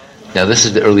 Now this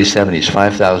is the early 70s,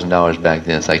 $5,000 back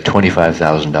then. It's like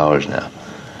 $25,000 now.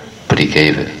 But he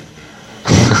gave it.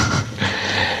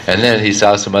 And then he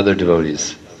saw some other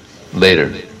devotees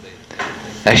later.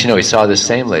 Actually, no, he saw this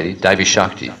same lady, Daivi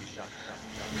Shakti.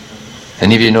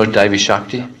 Any of you know Daivi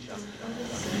Shakti?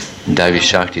 Daivi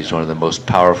Shakti is one of the most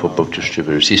powerful book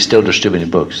distributors. He's still distributing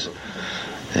books.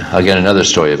 I'll get another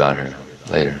story about her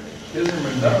later.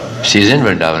 She's in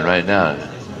Vrindavan right now,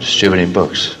 distributing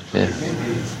books.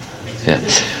 Yeah.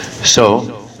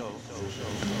 So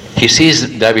he sees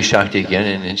Daivi Shakti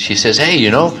again, and she says, hey,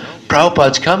 you know,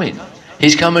 Prabhupada's coming.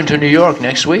 He's coming to New York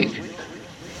next week.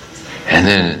 And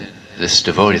then this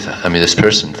devotee thought, this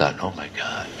person thought, oh my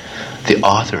God, the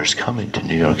author is coming to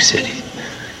New York City.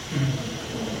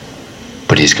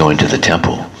 But he's going to the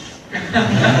temple.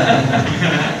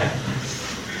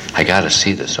 I got to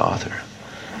see this author.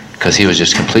 Because he was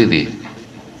just completely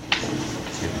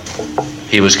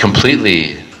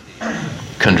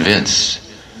convinced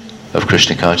of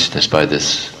Krishna consciousness by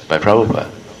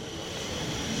Prabhupada.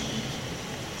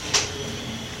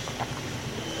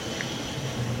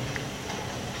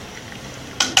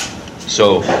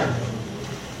 So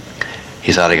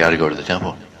he thought, I got to go to the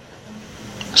temple.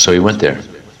 So he went there.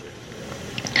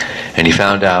 And he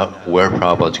found out where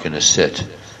Prabhupada's going to sit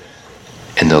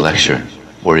in the lecture,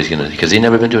 where he's going to, because he'd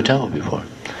never been to a temple before.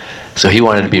 So he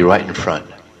wanted to be right in front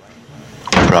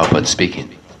when Prabhupada's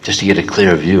speaking, just to get a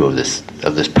clear view of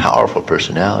this powerful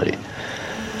personality.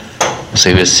 So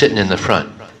he was sitting in the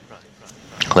front,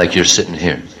 like you're sitting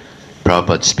here.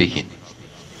 Prabhupada's speaking.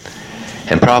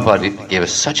 And Prabhupada gave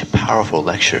us such a powerful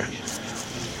lecture.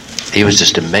 He was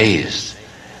just amazed.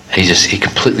 He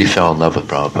completely fell in love with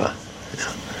Prabhupada.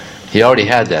 He already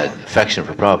had that affection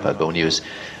for Prabhupada, but when he was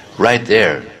right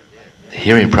there,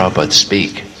 hearing Prabhupada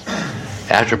speak,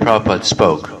 after Prabhupada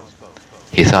spoke,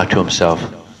 he thought to himself,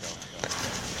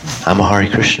 I'm a Hare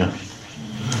Krishna.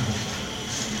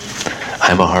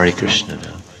 I'm a Hare Krishna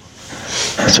now.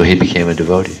 So he became a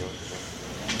devotee.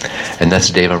 And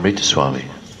that's Devamrita Swami.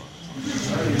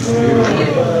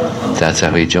 That's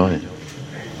how he joined.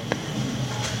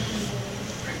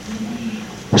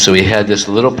 So he had this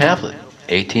little pamphlet,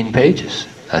 18 pages.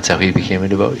 That's how he became a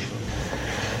devotee.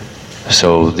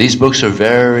 So these books are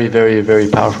very, very, very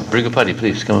powerful. Brigapati,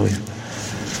 please, come over here.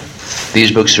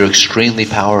 These books are extremely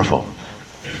powerful.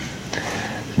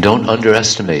 Don't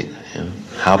underestimate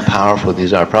how powerful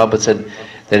these are. Prabhupada said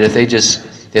that if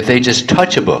they just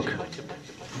touch a book,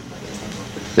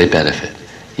 they benefit.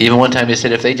 Even one time he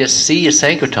said if they just see a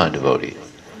Sankirtan devotee,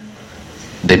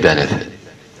 they benefit.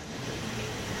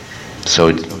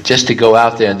 So just to go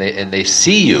out there and they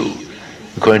see you,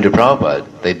 according to Prabhupada,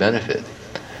 they benefit.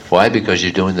 Why? Because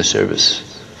you're doing the service.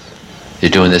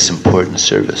 You're doing this important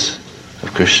service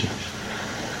of Krishna.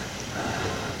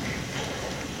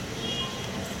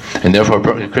 And therefore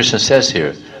Krishna says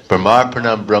here,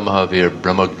 Brahmarpanam Brahmahavir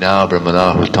Brahmagna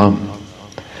Brahmanahutam,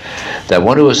 that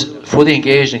one who is fully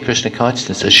engaged in Krishna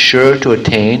consciousness is sure to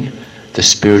attain the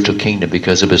spiritual kingdom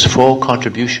because of his full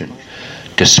contribution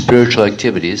to spiritual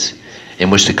activities in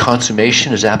which the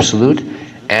consummation is absolute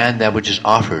and that which is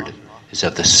offered is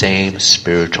of the same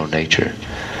spiritual nature.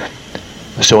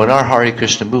 So in our Hare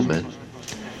Krishna movement,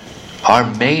 our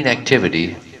main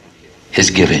activity is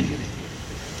giving.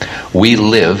 We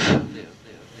live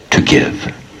to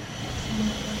give.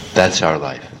 That's our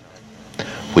life.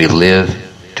 We live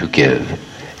to give.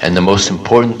 And the most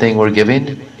important thing we're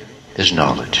giving is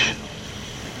knowledge.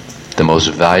 The most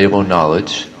valuable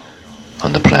knowledge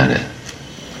on the planet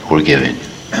we're giving.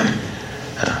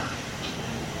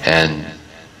 And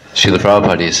Srila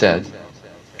Prabhupada said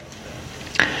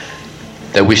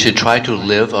that we should try to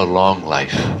live a long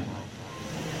life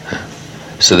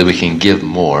so that we can give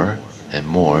more and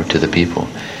more to the people.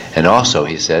 And also,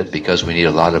 he said, because we need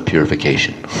a lot of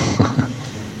purification.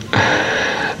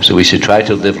 So we should try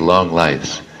to live long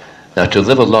lives. Now, to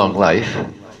live a long life,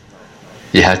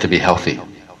 you have to be healthy,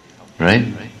 right?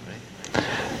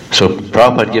 So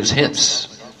Prabhupada gives hints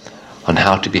on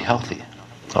how to be healthy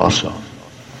also.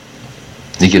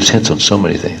 He gives hints on so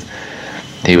many things.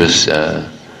 He was,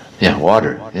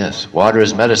 water, yes. Water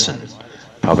is medicine.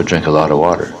 Prabhupada drank a lot of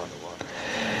water.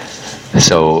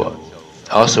 So,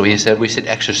 also he said we should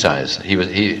exercise.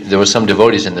 There were some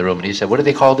devotees in the room and he said, what do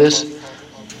they call this?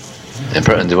 And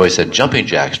the devotee said, jumping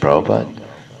jacks, Prabhupada.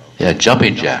 Yeah,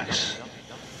 jumping jacks.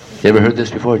 You ever heard this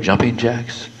before? Jumping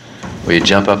jacks? Where you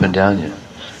jump up and down? Yeah.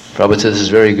 Prabhupada said this is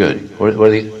very good. What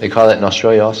do they call that in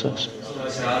Australia also?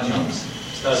 Star jumps.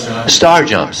 Star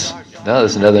jumps. No,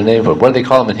 there's another name for it. What do they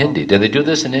call them in Hindi? Do they do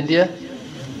this in India?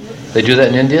 They do that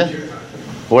in India?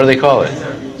 What do they call it?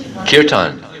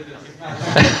 Kirtan.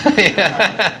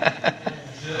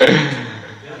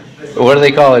 What do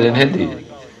they call it in Hindi?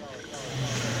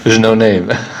 There's no name.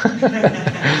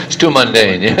 It's too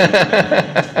mundane.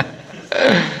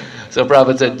 So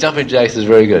Prabhupada said, jumping jacks is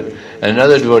very good. And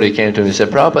another devotee came to him and said,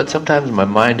 Prabhupada, sometimes my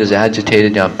mind is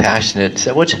agitated, I'm passionate. He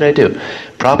said, what should I do?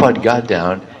 Prabhupada got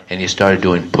down and he started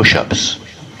doing push-ups.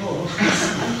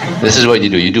 This is what you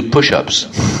do. You do push-ups.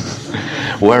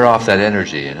 Wear off that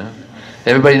energy, you know.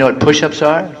 Everybody know what push-ups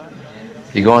are?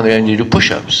 You go on there and you do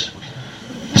push-ups.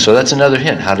 So that's another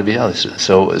hint, how to be healthy.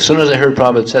 So as soon as I heard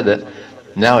Prabhupada said that,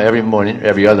 now every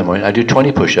other morning, I do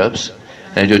 20 push-ups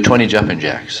and I do 20 jumping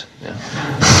jacks. Yeah.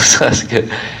 So that's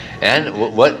good. And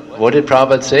what did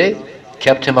Prabhupada say?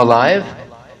 Kept him alive?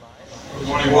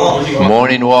 Morning walks.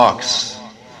 Morning walks.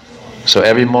 So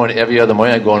every other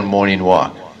morning I go on a morning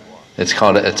walk. It's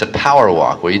a power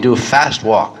walk where you do a fast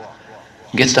walk.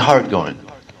 It gets the heart going.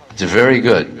 It's very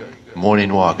good.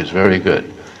 Morning walk is very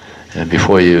good. And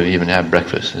before you even have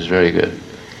breakfast, it's very good.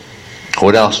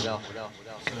 What else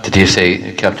did he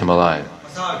say kept him alive?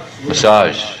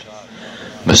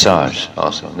 Massage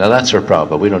also. Now that's for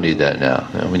Prabhupada. We don't need that now.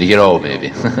 When you get old,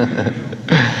 maybe.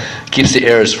 Keeps the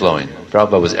airs flowing.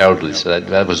 Prabhupada was elderly, so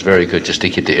that was very good, just to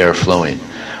keep the air flowing.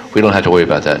 We don't have to worry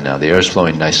about that now. The air is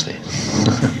flowing nicely.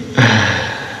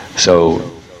 So,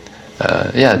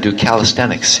 do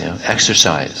calisthenics,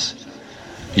 exercise,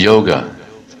 yoga.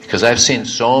 Because I've seen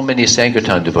so many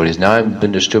Sankirtan devotees. Now I've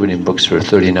been distributing books for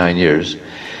 39 years,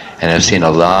 and I've seen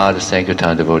a lot of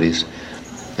Sankirtan devotees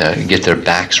get their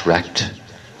backs wrecked,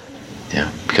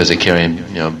 because they're carrying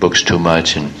books too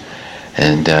much and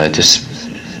just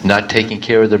not taking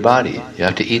care of their body. You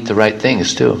have to eat the right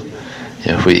things too.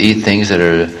 If we eat things that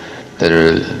are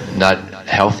not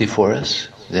healthy for us,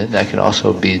 then that can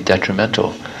also be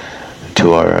detrimental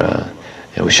to our.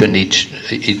 We shouldn't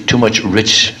eat too much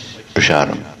rich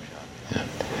prasadam,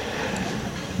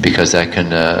 because that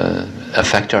can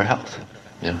affect our health,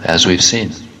 as we've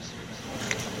seen.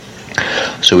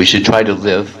 So we should try to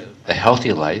live a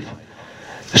healthy life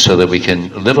so that we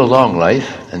can live a long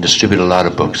life and distribute a lot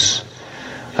of books.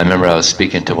 I remember I was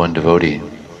speaking to one devotee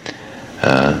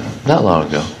not long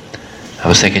ago. I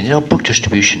was thinking, book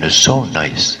distribution is so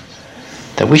nice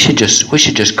that we should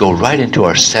just go right into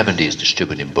our 70s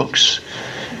distributing books.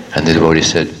 And the devotee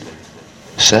said,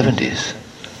 70s?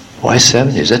 Why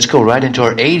 70s? Let's go right into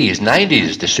our 80s,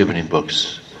 90s distributing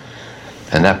books.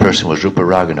 And that person was Rupa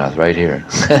Raghunath right here.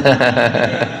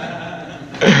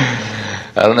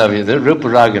 I don't know if Rupa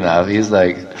Raghunath,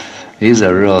 he's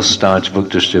a real staunch book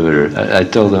distributor. I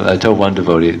told one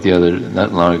devotee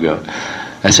not long ago,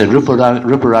 I said, Rupa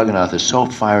Raghunath is so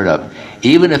fired up,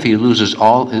 even if he loses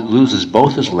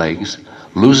both his legs,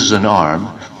 loses an arm,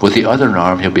 with the other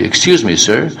arm he'll be, excuse me,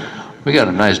 sir, we got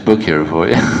a nice book here for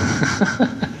you.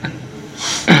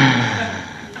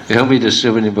 He'll be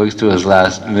distributing books to his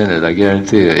last minute, I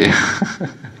guarantee you.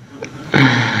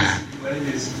 One of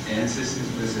his ancestors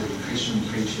was a Christian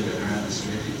preacher around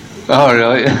Australia. Oh,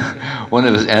 really? One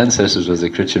of his ancestors was a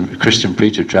Christian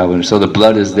preacher traveling, so the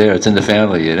blood is there, it's in the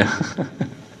family,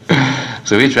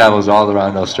 So he travels all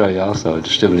around Australia also,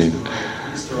 distributing. He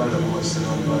used to ride a horse and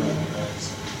I'm riding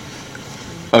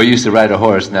cars. Oh, you used to ride a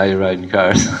horse, now you're riding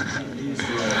cars.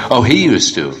 He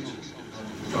used to.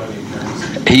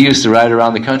 He used to ride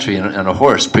around the country on a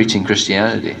horse preaching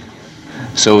Christianity.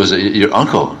 So was it your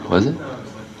uncle, was it?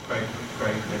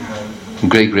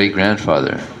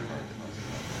 Great-great-grandfather.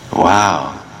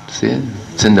 Wow. See,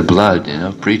 it's in the blood,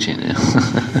 preaching.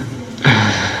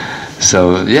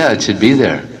 So, it should be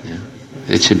there.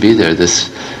 It should be there,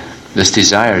 this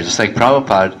desire. Just like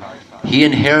Prabhupada, he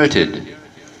inherited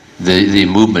the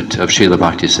movement of Srila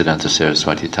Bhaktisiddhanta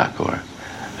Saraswati Thakur,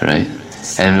 right?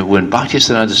 And when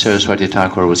Bhaktisiddhanta Saraswati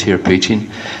Thakur was here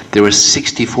preaching, there were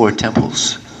 64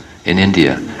 temples in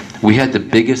India. We had the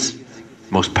biggest,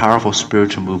 most powerful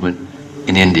spiritual movement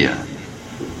in India,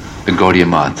 the Gaudiya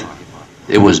Math.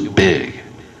 It was big.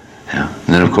 And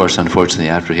then, of course, unfortunately,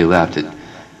 after he left, it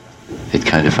it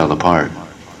kind of fell apart.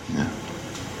 Yeah.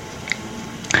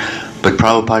 But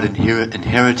Prabhupada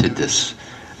inherited this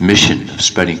mission of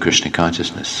spreading Krishna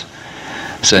consciousness.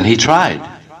 So, and he tried.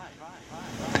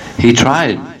 He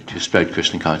tried to spread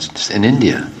Krishna consciousness in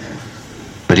India.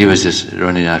 But he was just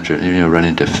running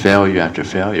into failure after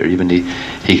failure. Even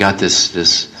he got this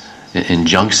in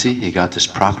Jhansi, he got this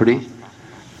property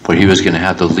where he was going to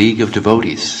have the League of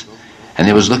Devotees. And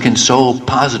it was looking so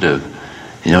positive.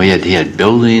 He had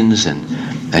buildings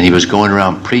and he was going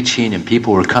around preaching and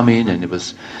people were coming and it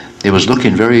was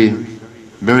looking very,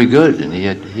 very good. And he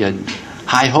had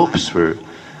high hopes for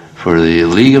the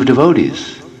League of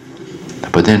Devotees.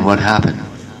 But then what happened?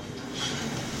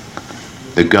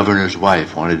 The governor's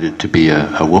wife wanted it to be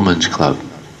a woman's club.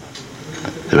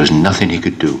 There was nothing he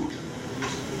could do.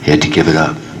 He had to give it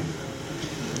up.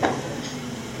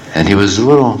 And he was a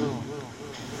little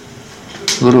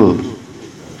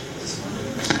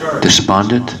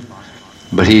despondent.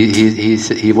 But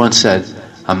he once said,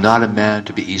 "I'm not a man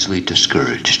to be easily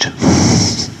discouraged."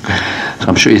 So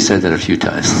I'm sure he said that a few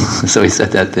times. So he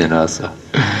said that then also.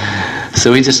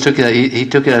 So he just took it. He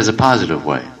took it as a positive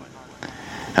way.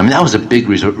 I mean, that was a big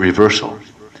reversal.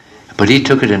 But he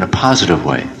took it in a positive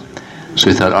way. So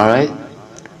he thought, all right,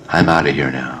 I'm out of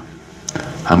here now.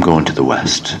 I'm going to the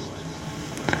West.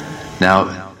 Now,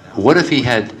 what if he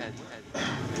had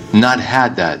not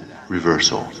had that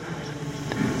reversal?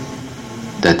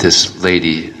 That this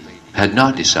lady had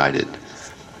not decided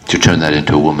to turn that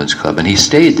into a woman's club, and he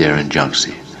stayed there in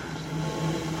Jhansi.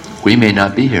 We may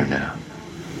not be here now.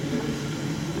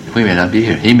 We may not be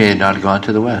here. He may have not gone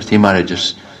to the West. He might have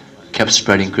just kept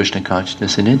spreading Krishna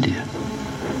consciousness in India.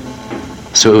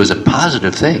 So it was a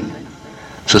positive thing.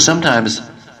 So sometimes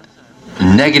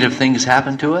negative things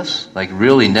happen to us, like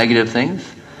really negative things,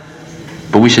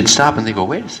 but we should stop and think, oh,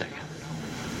 wait a second.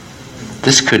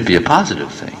 This could be a positive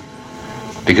thing.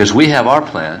 Because we have our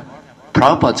plan.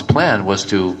 Prabhupada's plan was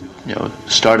to,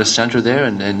 start a center there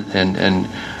and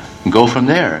go from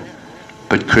there.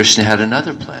 But Krishna had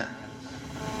another plan.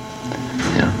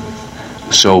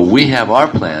 So we have our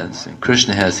plans, and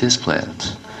Krishna has his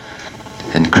plans.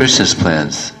 And Krishna's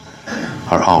plans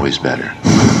are always better.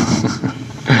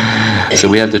 So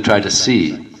we have to try to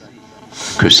see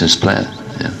Krishna's plan.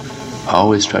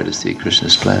 Always try to see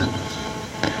Krishna's plan.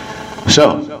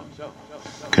 So,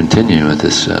 continue with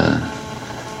this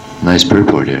nice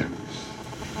purport here.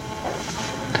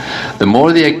 The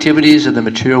more the activities of the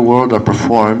material world are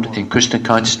performed in Krishna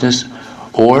consciousness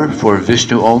or for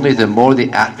Vishnu only, the more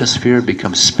the atmosphere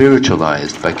becomes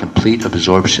spiritualized by complete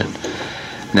absorption.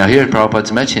 Now here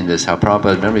Prabhupada's mentioning this, how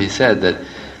Prabhupada, remember he said that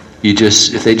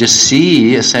if they just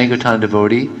see a Sankirtan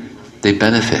devotee, they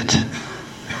benefit.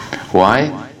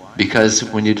 Why? Because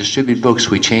when you distribute books,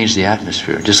 we change the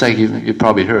atmosphere. Just like you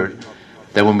probably heard,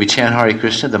 that when we chant Hare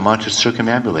Krishna, the mantra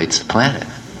circumambulates the planet.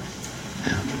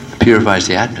 Purifies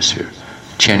the atmosphere.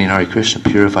 Chanting Hare Krishna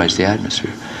purifies the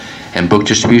atmosphere. And book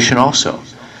distribution also.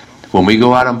 When we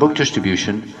go out on book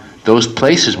distribution, those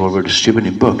places where we're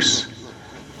distributing books,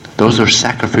 those are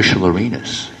sacrificial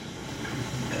arenas.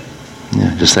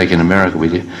 Just like in America,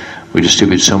 we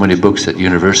distribute so many books at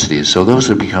universities, so those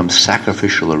have become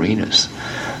sacrificial arenas.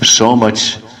 So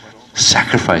much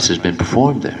sacrifice has been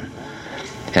performed there.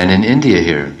 And in India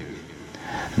here,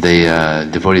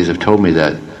 devotees have told me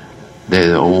that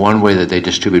one way that they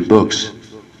distribute books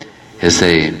is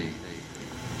they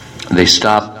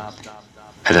stop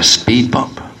at a speed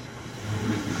bump,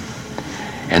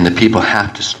 and the people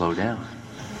have to slow down.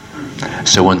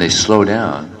 So when they slow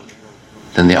down,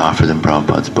 then they offer them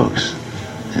Prabhupada's books.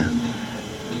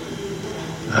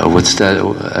 What's that?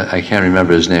 I can't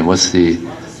remember his name. What's the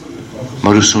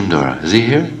Madhusundara? Is he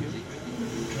here?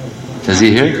 Is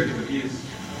he here?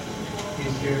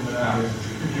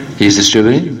 He's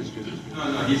distributing?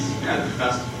 No, he's at the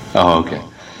festival. Oh, okay.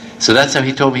 So that's how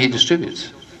he told me he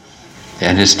distributes.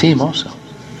 And his team also.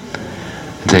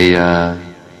 They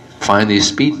find these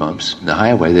speed bumps in the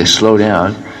highway, they slow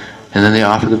down, and then they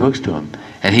offer the books to him.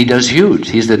 And he does huge.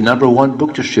 He's the number one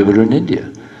book distributor in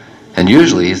India. And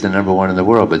usually he's the number one in the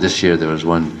world, but this year there was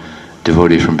one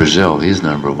devotee from Brazil. He's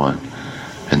number one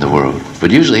in the world.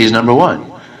 But usually he's number one.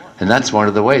 And that's one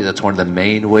of the ways, that's one of the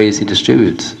main ways he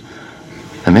distributes.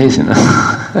 Amazing,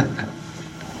 huh?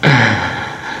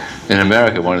 In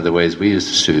America, one of the ways we used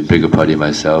to distribute, Brigapati,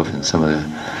 myself, and some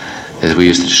of is we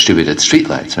used to distribute at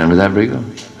streetlights. Remember that, Brigo?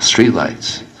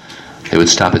 Streetlights. They would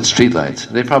stop at streetlights.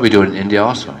 They probably do it in India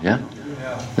also, yeah?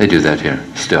 They do that here,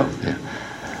 still, yeah.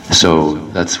 So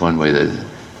that's one way that...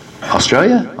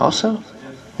 Australia also?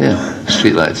 Yeah,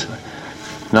 streetlights.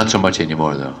 Not so much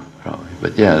anymore, though, probably.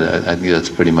 But yeah, I think that's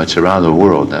pretty much around the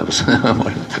world. That was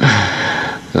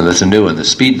that's a new one, the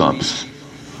speed bumps.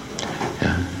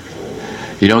 Yeah.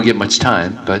 You don't get much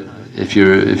time, but if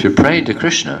you're praying to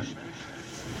Krishna,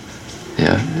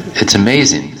 yeah, it's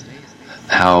amazing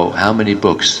how many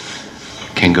books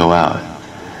can go out.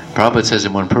 Prabhupada says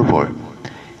in one purport,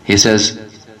 he says,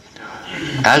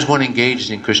 as one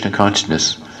engages in Krishna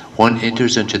consciousness, one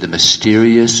enters into the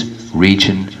mysterious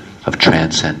region of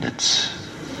transcendence.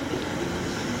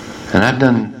 And I've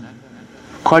done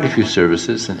quite a few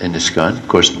services in ISKCON. Of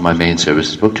course, my main service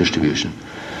is book distribution.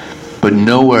 But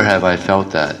nowhere have I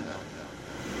felt that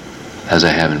as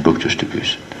I have in book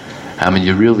distribution. I mean,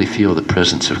 you really feel the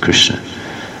presence of Krishna.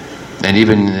 And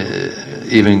even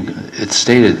it's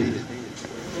stated,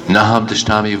 Naham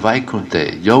tishtami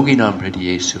vaikunte yoginam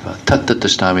hridiyesiva tatta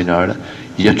tishtami narada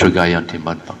yatra gayanti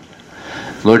madhvam.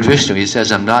 Lord Vishnu, he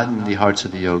says, I'm not in the hearts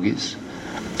of the yogis.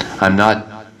 I'm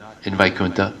not in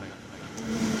Vaikuntha.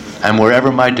 And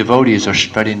wherever my devotees are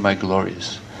spreading my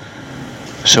glories.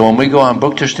 So when we go on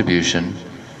book distribution,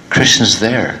 Krishna's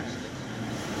there.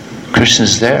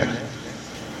 Krishna's there.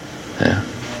 Yeah.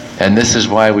 And this is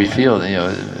why we feel,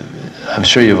 I'm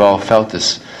sure you've all felt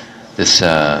this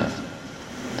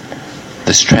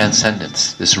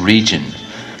transcendence, this region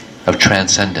of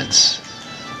transcendence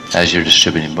as you're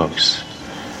distributing books.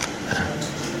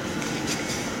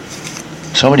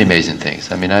 So many amazing things.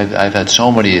 I mean, I've had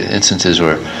so many instances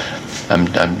where I'm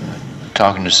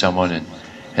talking to someone and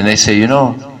they say,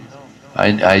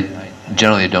 I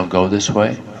generally don't go this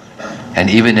way. And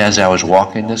even as I was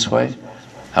walking this way,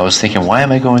 I was thinking, why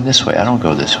am I going this way? I don't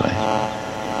go this way.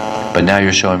 But now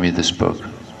you're showing me this book.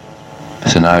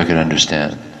 So now I can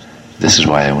understand. This is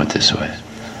why I went this way.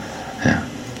 Yeah.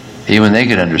 Even they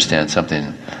could understand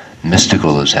something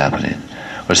mystical is happening.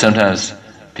 Or sometimes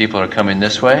people are coming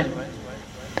this way,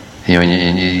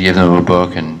 and you give them a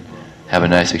book and have a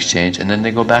nice exchange, and then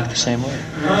they go back the same way.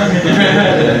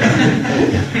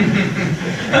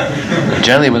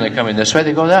 Generally, when they're coming this way,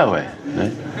 they go that way.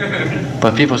 Right?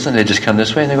 But people, they just come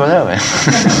this way and they go that way.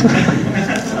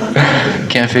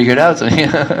 Can't figure it out.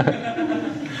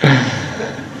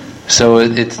 So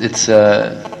it's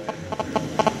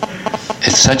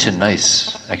such a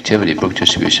nice activity, book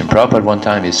distribution. Prabhupada one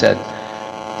time he said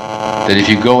that if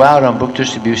you go out on book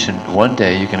distribution, one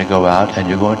day you're going to go out and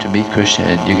you're going to meet Krishna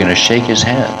and you're going to shake his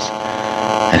hands.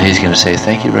 And he's going to say,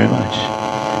 thank you very much.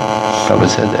 Prabhupada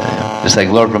said that. Yeah. Just like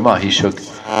Lord Brahma, he shook.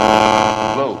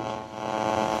 Whoa.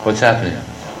 What's happening?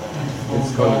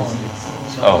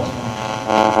 Oh.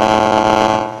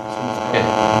 Okay.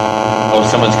 Oh,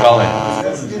 someone's calling.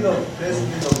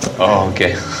 Oh,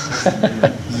 okay.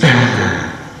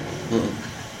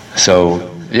 So,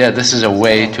 yeah, this is a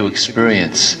way to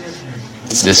experience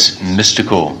this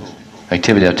mystical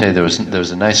activity. I'll tell you, there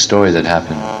was a nice story that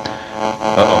happened.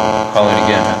 Uh-oh, calling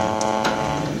again, huh?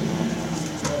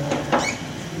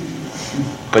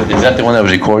 But is that the one that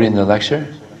was recording the lecture?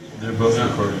 They're both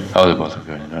recording. Oh, they're both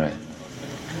recording, all right.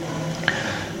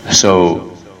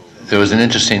 So, there was an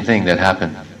interesting thing that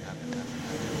happened.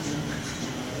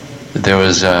 There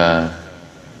was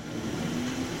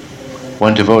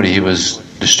one devotee, he was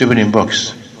distributing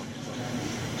books.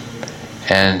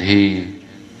 And he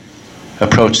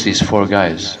approached these four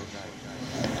guys.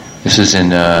 This is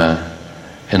in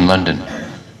London.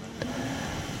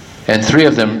 And three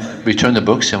of them returned the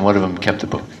books and one of them kept the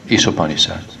book,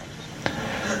 Isopanishad.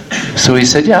 So he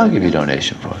said, yeah, I'll give you a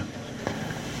donation for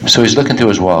it. So he's looking through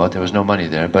his wallet, there was no money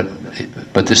there, but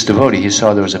this devotee, he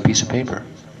saw there was a piece of paper.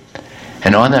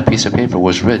 And on that piece of paper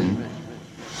was written,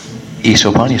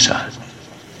 Isopanishad.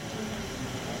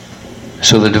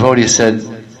 So the devotee said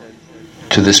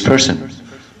to this person,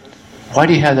 why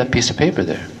do you have that piece of paper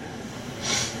there?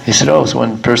 He said, oh, it's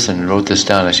one person wrote this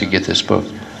down, I should get this book.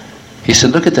 He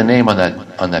said, look at the name on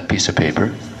that piece of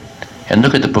paper, and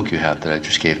look at the book you have that I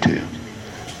just gave to you.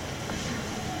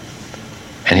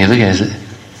 And he looked at it and said,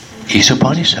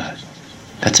 Isopanishad.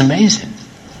 That's amazing.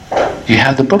 You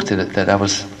have the book that I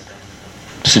was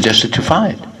suggested to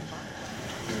find.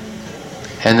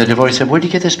 And the devotee said, where did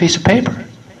you get this piece of paper?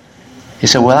 He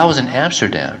said, well, I was in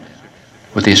Amsterdam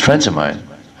with these friends of mine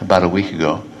about a week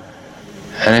ago,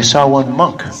 and I saw one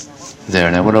monk there,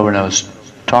 and I went over and I was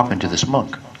talking to this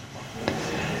monk.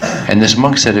 And this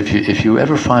monk said, if you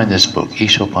ever find this book,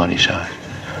 Isopanishad,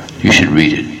 you should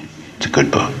read it. It's a good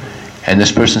book. And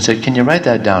this person said, can you write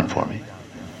that down for me?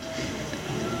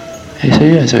 He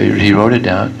said, yeah. So he wrote it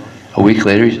down. A week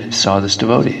later, he saw this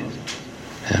devotee.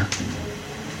 Yeah.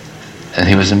 And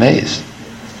he was amazed.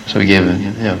 So he gave,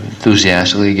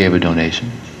 enthusiastically, he gave a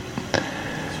donation.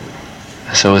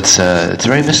 So it's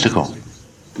very mystical.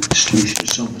 Distribution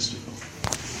is so mystical.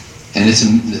 And it's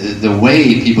the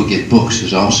way people get books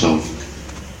is also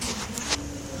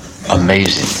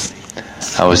amazing.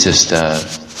 I was just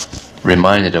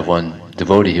reminded of one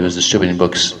devotee. He was distributing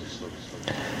books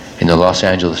in the Los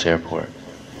Angeles airport.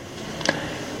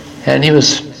 And he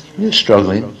was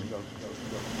struggling,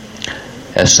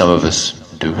 as some of us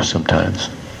do sometimes,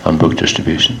 on book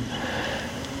distribution.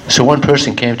 So one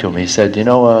person came to him, he said,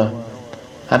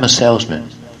 I'm a salesman.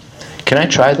 Can I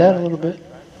try that a little bit?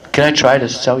 Can I try to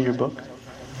sell your book?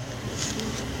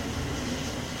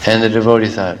 And the devotee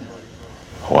thought,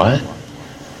 what?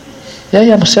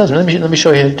 Yeah, I'm a salesman. Let me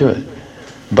show you how to do it.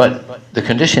 But the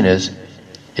condition is,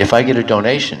 if I get a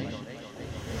donation,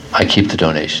 I keep the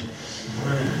donation.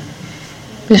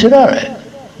 He said, all right.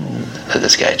 Let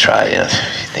this guy try. He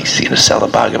thinks he's going to sell the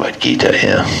Bhagavad Gita.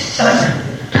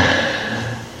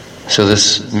 So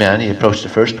this man, he approached the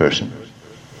first person,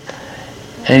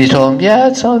 and he told him, yeah,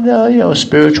 it's on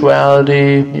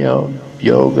spirituality,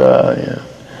 yoga,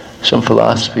 some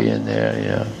philosophy in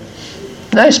there.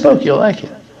 Nice book, you'll like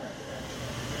it.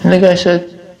 And the guy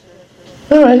said,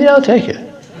 all right, yeah, I'll take it.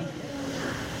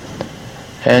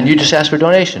 And you just asked for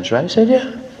donations, right? He said,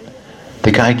 yeah.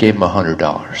 The guy gave him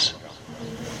 $100.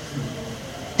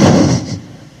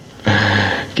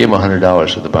 Gave him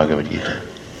 $100 for the Bhagavad Gita.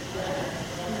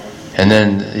 And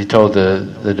then he told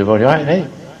the devotee, all right, hey,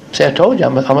 see, I told you,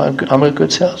 I'm a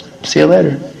good salesman. See you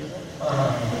later.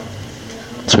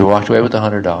 So he walked away with the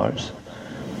 $100.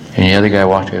 And the other guy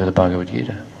walked away with the Bhagavad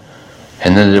Gita.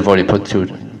 And then the devotee put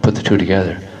the two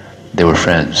together. They were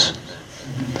friends.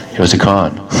 It was a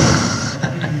con.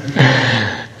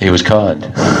 He was conned.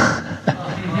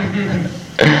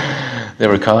 They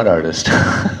were con artists.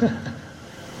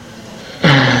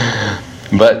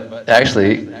 But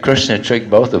actually, Krishna tricked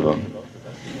both of them.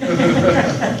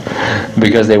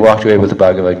 Because they walked away with the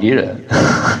Bhagavad Gita.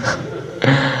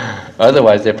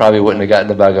 Otherwise, they probably wouldn't have gotten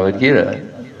the Bhagavad Gita.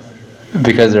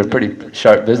 Because they're pretty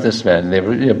sharp businessmen. They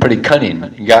were pretty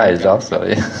cunning guys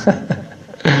also.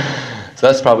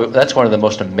 So that's one of the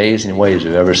most amazing ways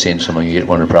I've ever seen someone get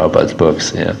one of Prabhupada's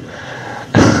books.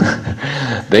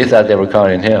 They thought they were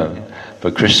conning him,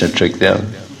 but Krishna tricked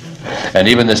them. And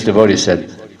even this devotee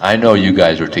said, I know you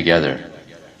guys were together,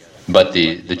 but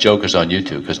the joke is on you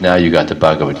two, because now you got the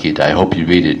Bhagavad Gita. I hope you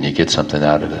read it and you get something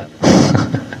out of it.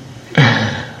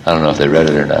 I don't know if they read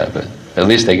it or not, but at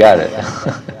least they got it.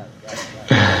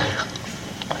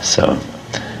 So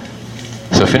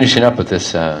finishing up with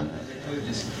this, they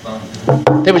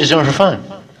were just doing it for fun.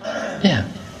 Yeah.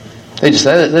 They just,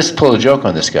 let's pull a joke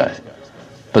on this guy.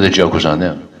 But the joke was on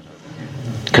them.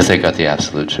 Because they got the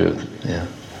absolute truth. Yeah.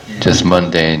 Just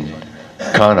mundane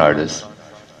con artists.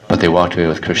 But they walked away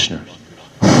with Krishna.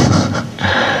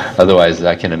 Otherwise,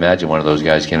 I can imagine one of those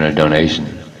guys giving a donation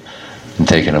and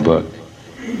taking a book.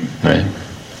 Right?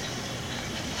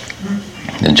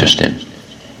 Interesting.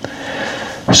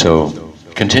 So,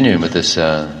 continuing with this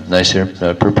nice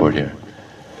purport here.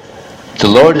 The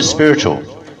Lord is spiritual.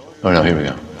 Oh no, here we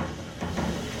go.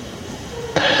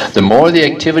 The more the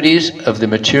activities of the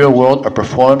material world are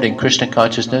performed in Krishna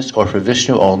consciousness or for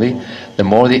Vishnu only, the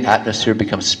more the atmosphere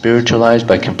becomes spiritualized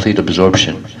by complete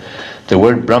absorption. The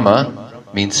word Brahma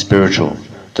means spiritual.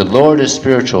 The Lord is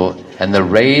spiritual, and the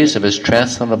rays of His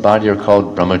transcendental body are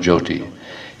called Brahma Jyoti,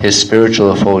 His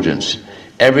spiritual effulgence.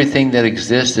 Everything that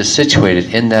exists is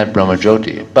situated in that Brahma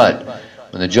Jyoti. But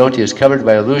when the Jyoti is covered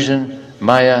by illusion,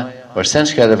 Maya, or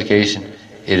sense gratification,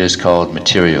 it is called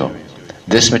material.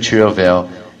 This material veil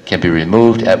can be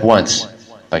removed at once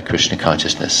by Krishna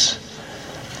consciousness.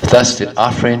 Thus, the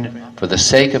offering for the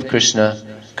sake of Krishna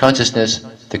consciousness,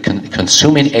 the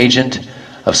consuming agent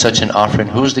of such an offering.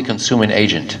 Who's the consuming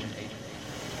agent?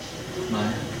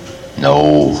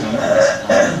 No.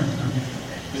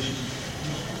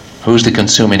 Who's the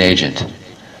consuming agent?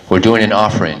 We're doing an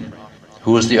offering.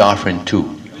 Who is the offering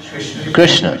to?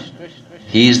 Krishna.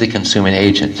 He's the consuming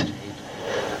agent.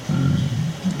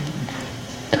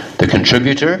 The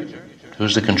contributor?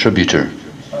 Who's the contributor?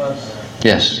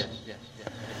 Yes.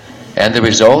 And the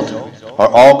result are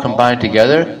all combined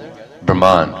together,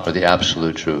 Brahman, or the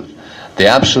Absolute Truth. The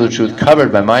Absolute Truth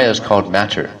covered by Maya is called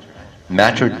matter.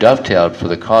 Matter dovetailed for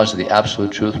the cause of the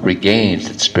Absolute Truth regains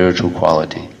its spiritual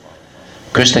quality.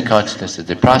 Krishna consciousness is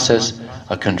the process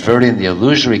of converting the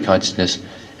illusory consciousness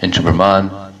into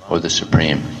Brahman, or the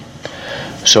Supreme.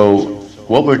 So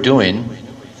what we're doing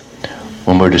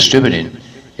when we're distributing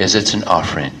is it's an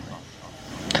offering.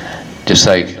 Just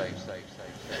like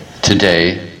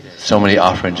today, so many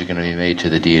offerings are going to be made to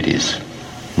the deities.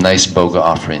 Nice boga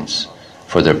offerings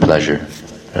for their pleasure.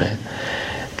 Right?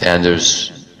 And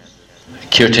there's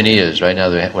kirtaniyas. Right now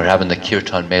we're having the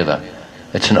kirtan mela.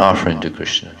 It's an offering to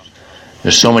Krishna.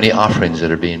 There's so many offerings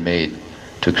that are being made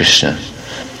to Krishna.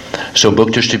 So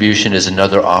book distribution is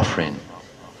another offering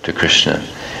to Krishna.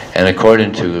 And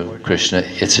according to Krishna,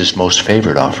 it's his most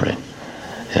favorite offering.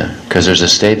 Because there's a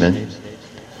statement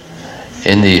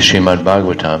in the Srimad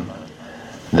Bhagavatam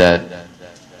that,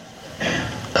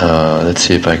 let's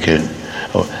see if I could,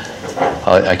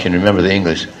 I can remember the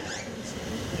English,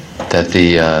 that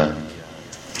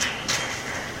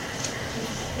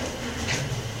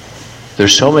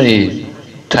there's so many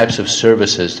types of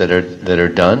services that are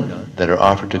done, that are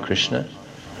offered to Krishna.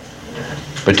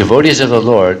 But devotees of the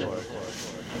Lord,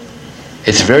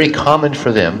 it's very common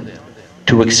for them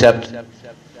to accept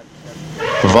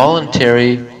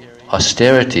voluntary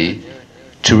austerity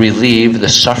to relieve the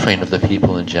suffering of the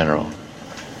people in general.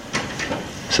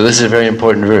 So this is a very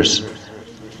important verse.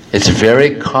 It's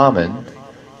very common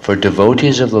for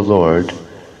devotees of the Lord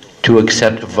to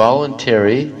accept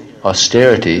voluntary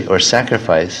austerity or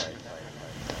sacrifice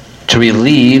to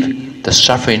relieve the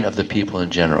suffering of the people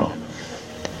in general.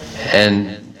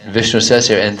 And Vishnu says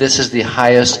here, and this is the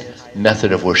highest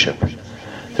method of worship.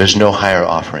 There's no higher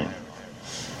offering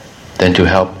than to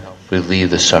help relieve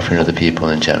the suffering of the people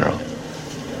in general.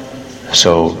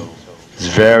 So it's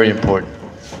very important.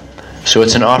 So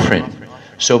it's an offering.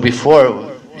 So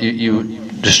before you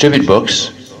distribute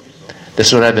books, this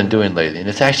is what I've been doing lately, and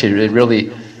it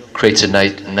really creates a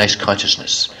nice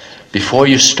consciousness. Before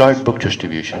you start book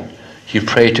distribution, you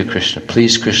pray to Krishna,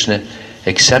 please Krishna,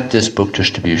 accept this book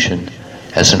distribution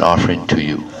as an offering to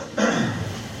you.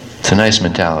 It's a nice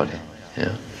mentality.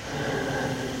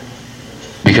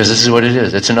 Because this is what it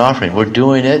is. It's an offering. We're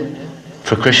doing it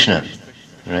for Krishna,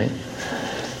 right?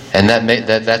 And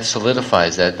that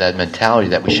solidifies that mentality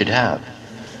that we should have.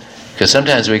 Because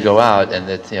sometimes we go out and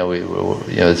that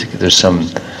there's some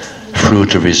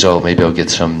fruit or result. Maybe I'll get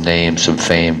some name, some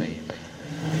fame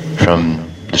from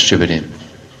distributing.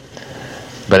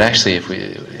 But actually,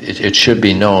 it should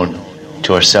be known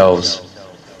to ourselves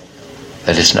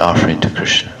that it's an offering to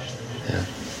Krishna.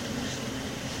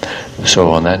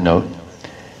 So on that note,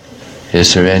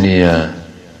 is there any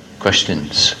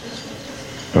questions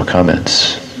or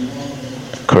comments,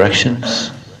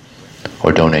 corrections,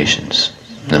 or donations?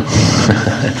 No.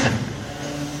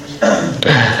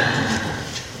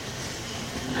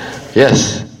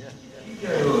 Yes. You go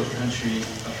to a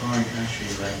foreign country,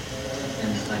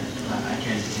 I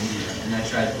came to India, and I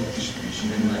tried book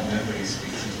distribution, and nobody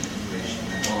speaks English.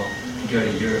 Or you go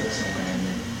to Europe somewhere, and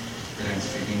they don't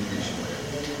speak English or whatever.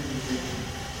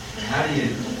 How do you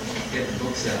get the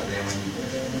books out there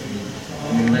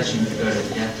unless you have to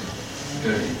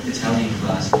go to Italian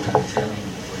class and learn Italian?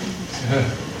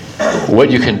 What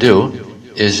you can do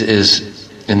is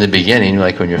in the beginning,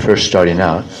 like when you're first starting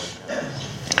out,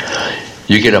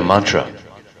 you get a mantra.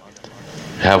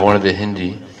 Have one of the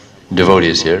Hindi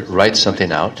devotees here write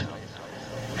something out,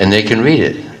 and they can read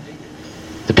it.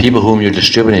 The people whom you're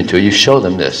distributing to, you show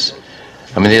them this.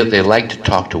 I mean, they like to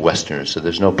talk to Westerners, so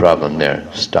there's no problem there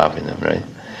stopping them, right?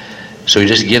 So you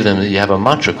just give them, you have a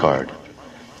mantra card,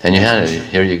 and you hand it,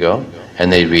 here you go,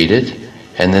 and they read it,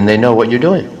 and then they know what you're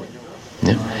doing.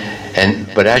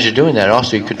 But as you're doing that,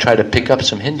 also you could try to pick up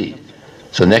some Hindi.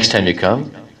 So next time you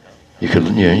come, you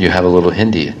have a little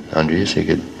Hindi under you, so you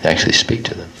could actually speak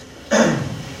to them.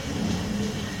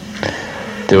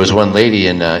 There was one lady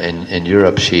in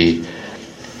Europe. She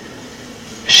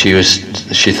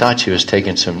thought she was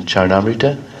taking some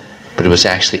Charnamrita, but it was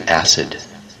actually acid.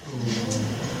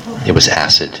 It was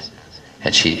acid,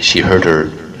 and she hurt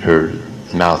her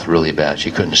mouth really bad.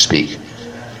 She couldn't speak.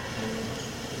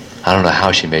 I don't know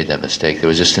how she made that mistake. There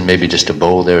was maybe just a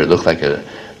bowl there. It looked like a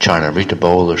Charnamrita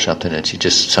bowl or something, and she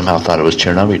just somehow thought it was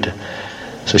Charnamrita.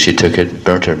 So she took it,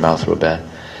 burnt her mouth real bad.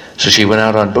 So she went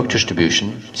out on book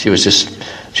distribution. She was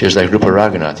like Rupa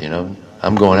Raghunath,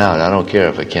 I'm going out. I don't care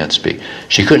if I can't speak.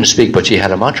 She couldn't speak, but she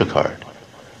had a mantra card.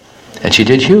 And she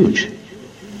did huge.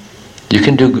 You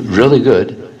can do really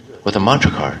good with a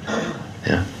mantra card.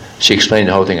 She explained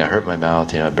the whole thing. I hurt my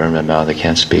mouth, I burned my mouth, I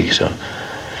can't speak.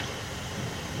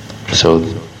 So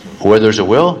where there's a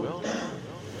will,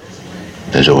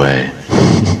 there's a way.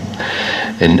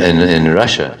 In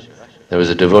Russia, there was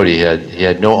a devotee, he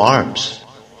had no arms.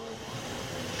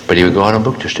 But he would go out on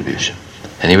book distribution.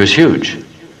 And he was huge.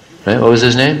 Right? What was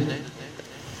his name?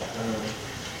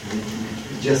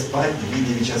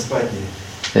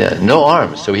 Yeah, no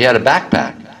arms. So he had a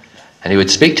backpack. And he would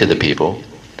speak to the people.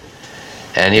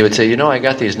 And he would say, I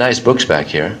got these nice books back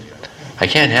here. I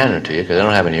can't hand them to you because I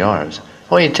don't have any arms.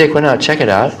 Well, you take one out, check it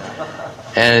out.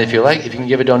 And if you can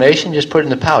give a donation, just put it in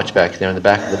the pouch back there in the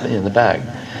back in the bag.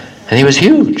 And he was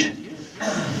huge.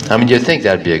 I mean, you'd think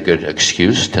that'd be a good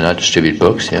excuse to not distribute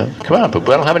books, Come on,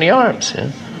 Prabhu, I don't have any arms,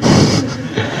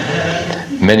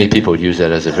 Many people use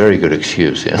that as a very good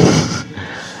excuse,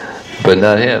 But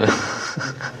not him.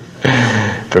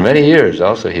 For many years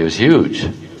also, he was huge.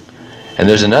 And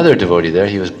there's another devotee there,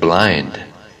 he was blind.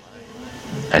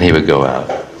 And he would go out,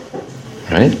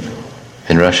 right?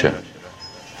 In Russia.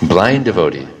 Blind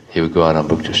devotee, he would go out on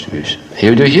book distribution. He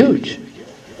would do huge.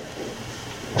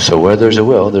 So where there's a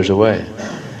will, there's a way.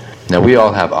 Now we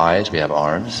all have eyes, we have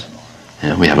arms,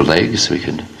 we have legs, we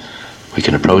can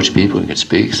approach people, we can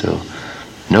speak, so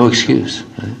no excuse.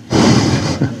 Right?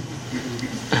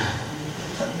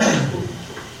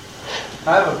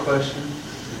 I have a question.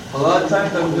 A lot of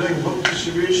times I'm doing book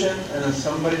distribution and if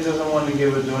somebody doesn't want to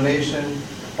give a donation,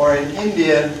 or in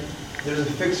India, there's a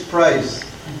fixed price.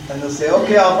 And they'll say,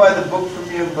 okay, I'll buy the book from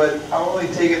you, but I'll only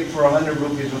take it for 100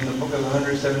 rupees when the book is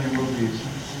 170 rupees.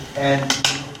 And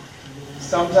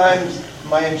sometimes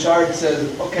my in charge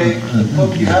says, okay, the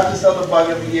book, you have to sell the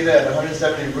Bhagavad Gita at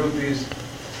 170 rupees.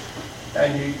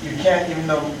 And you can't, even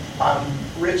though I'm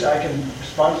rich, I can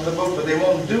sponsor the book, but they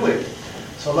won't do it.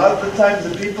 So a lot of the times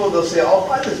the people, they'll say, I'll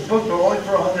buy this book, but only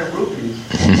for 100 rupees.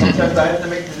 Sometimes I have to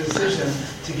make the decision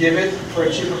to give it for a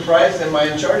cheaper price, and my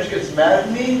in charge gets mad at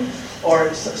me.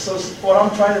 Or so what I'm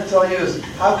trying to tell you is,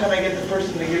 how can I get the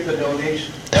person to give the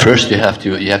donation? First, you have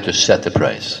to set the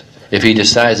price. If he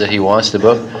decides that he wants the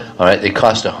book, all right, it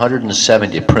costs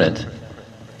 170 to print.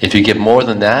 If you give more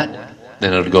than that,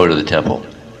 then it'll go to the temple.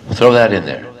 Throw that in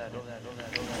there,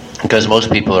 because most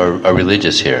people are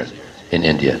religious here in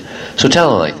India. So tell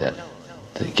them like that.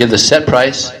 Give the set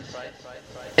price,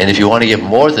 and if you want to give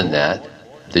more than that,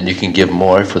 then you can give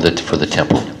more for the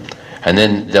temple. And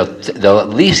then they'll at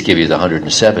least give you the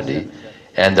 170,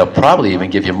 and they'll probably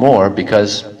even give you more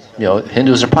because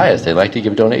Hindus are pious; they like to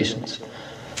give donations.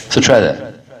 So try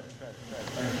that.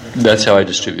 That's how I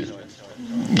distribute.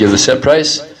 Give the set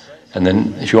price, and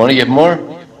then if you want to give more,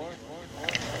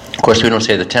 of course we don't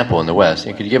say the temple in the West.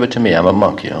 You could give it to me. I'm a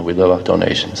monk. We live off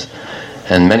donations,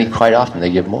 and quite often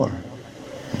they give more.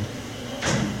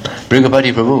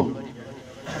 Brigapati Prabhu.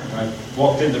 I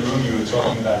walked in the room. You were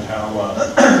talking about how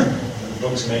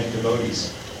books make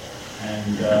devotees,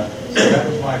 and so that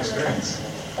was my experience.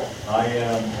 I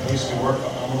used to work for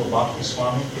Amala Bhakti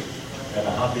Swami at a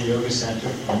Hatha Yoga Center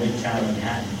in Midtown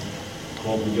Manhattan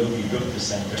called the Yogi Gupta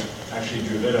Center. Actually,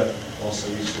 Dravida also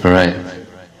used to work. Right.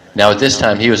 Now at this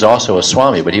time he was also a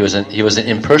Swami, but he was an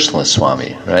impersonalist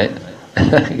Swami, right?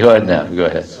 Go ahead now. Go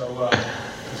ahead. So it was a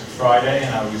Friday,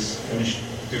 and I was finished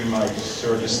doing my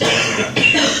service there,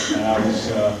 and I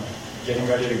was getting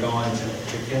ready to go on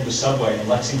to get the subway in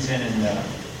Lexington and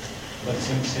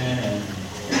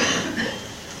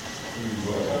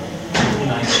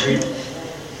 59th Street.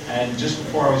 And just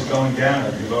before I was going down,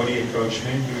 a devotee approached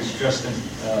me. He was dressed in,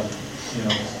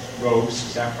 robes,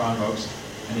 saffron robes,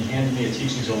 and he handed me a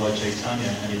teachings of Lord Chaitanya,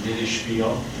 and he did his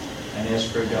spiel and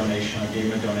asked for a donation. I gave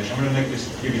him a donation. I'm going to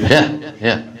give you this.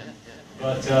 Yeah.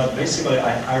 But basically,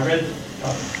 I read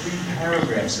 3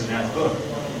 paragraphs in that book,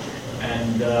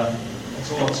 and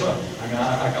that's all it took. I mean,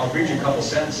 I'll read you a couple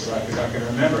sentences because I can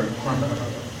remember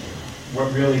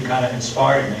what really kind of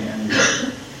inspired me, and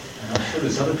I'm sure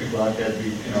there's other people out there that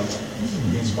be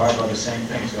inspired by the same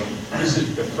thing. So this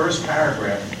is the first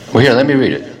paragraph. Well, here, let me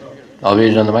read it. I'll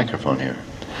read it on the microphone here.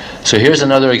 So here's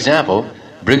another example.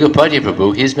 Brigapati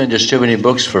Prabhu, he's been distributing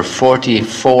books for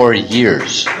 44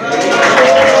 years.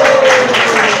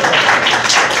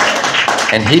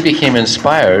 And he became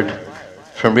inspired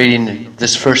from reading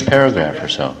this first paragraph or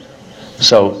so.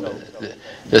 So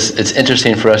it's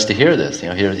interesting for us to hear this.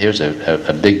 Here's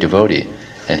a big devotee,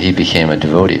 and he became a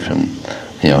devotee from,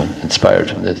 inspired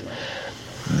from this.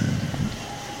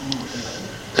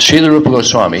 Srila Rupa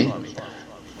Goswami.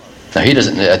 Now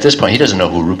at this point he doesn't know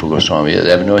who Rupa Goswami is. I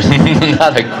have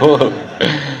not a clue.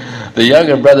 The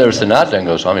younger brother of Sanatana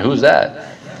Goswami, who's that?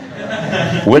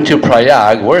 Went to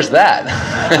Prayag, where's that?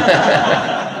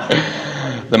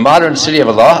 The modern city of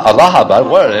Allahabad,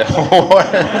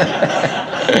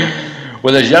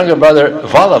 with his younger brother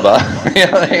Vallabha.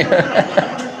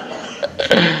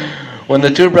 When the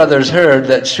two brothers heard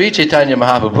that Sri Chaitanya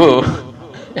Mahaprabhu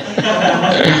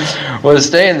was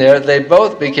staying there, they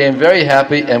both became very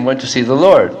happy and went to see the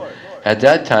Lord. At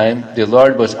that time, the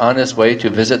Lord was on his way to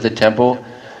visit the temple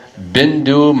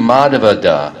Bindu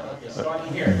Madhavada.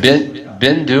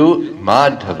 Bindu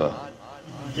Madhava.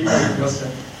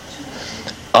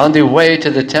 On the way to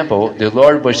the temple, the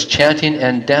Lord was chanting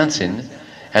and dancing,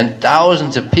 and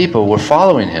thousands of people were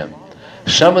following him.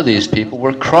 Some of these people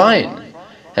were crying,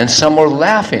 and some were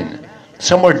laughing,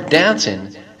 some were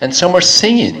dancing, and some were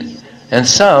singing, and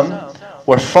some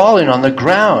were falling on the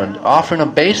ground, offering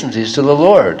obeisances to the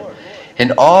Lord.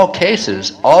 In all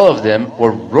cases, all of them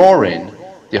were roaring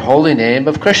the holy name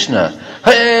of Krishna.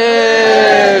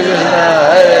 Hare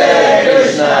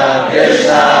Krishna, Krishna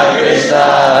Krishna, Krishna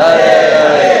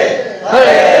Hare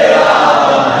Hare,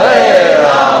 Hare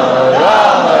Rama,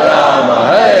 Rama Rama,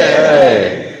 Hare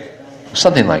Hare.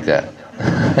 Something like that.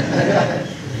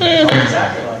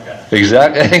 Exactly like that.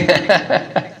 Exactly.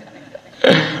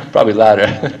 Probably louder.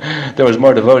 There was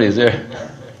more devotees there.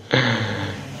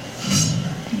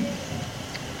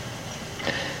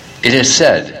 It is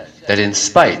said that in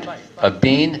spite of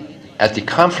being at the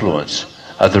confluence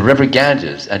of the river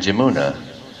Ganges and Jamuna,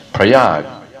 Prayag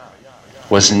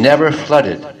was never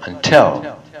flooded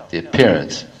until the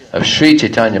appearance of Sri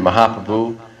Chaitanya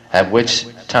Mahaprabhu, at which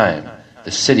time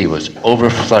the city was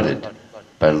overflooded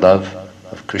by love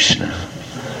of Krishna.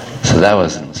 So that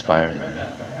was inspiring.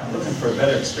 I'm looking for a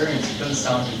better experience. It doesn't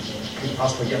sound like you could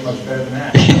possibly get much better than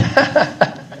that.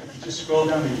 Just scroll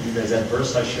down, there's that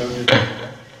verse I showed you.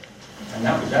 And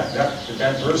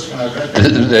that verse, when I read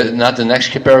that... Not the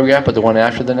next paragraph, but the one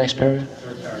after the next paragraph?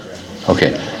 Third paragraph.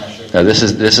 Okay. Now this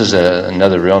is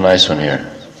another real nice one here.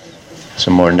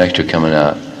 Some more nectar coming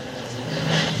out.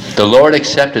 The Lord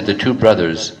accepted the two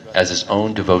brothers as his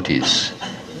own devotees.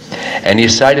 And he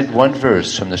cited one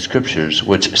verse from the scriptures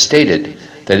which stated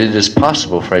that it is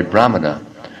possible for a Brahmana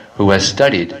who has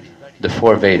studied the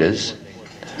 4 Vedas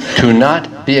to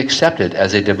not be accepted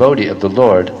as a devotee of the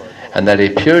Lord, and that a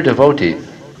pure devotee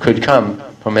could come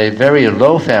from a very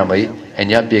low family and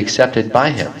yet be accepted by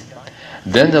him.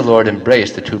 Then the Lord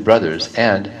embraced the two brothers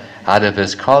and, out of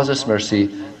his causeless mercy,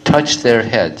 touched their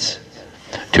heads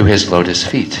to his lotus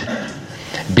feet.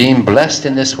 Being blessed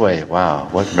in this way, wow,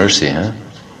 what mercy, huh?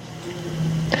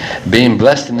 Being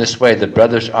blessed in this way, the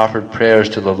brothers offered prayers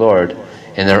to the Lord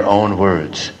in their own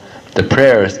words. The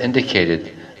prayers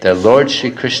indicated that Lord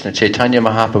Sri Krishna Chaitanya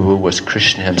Mahaprabhu was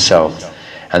Krishna himself,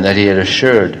 and that he had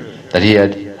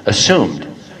assumed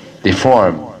the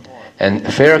form and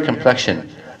fair complexion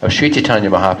of Sri Chaitanya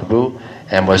Mahaprabhu,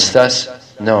 and was thus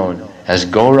known as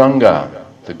Gauranga,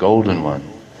 the Golden One,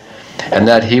 and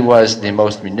that he was the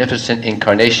most magnificent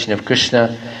incarnation of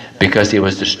Krishna because he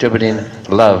was distributing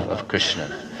love of Krishna.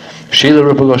 Srila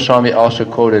Rupa Goswami also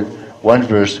quoted one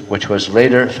verse which was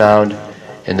later found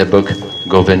in the book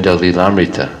Govinda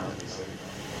Lilamrita.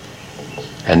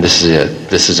 And this is it.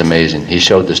 This is amazing. He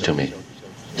showed this to me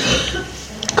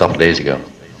a couple days ago.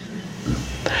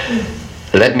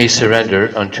 Let me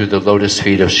surrender unto the lotus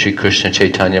feet of Sri Krishna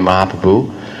Chaitanya Mahaprabhu,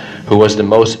 who was the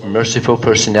most merciful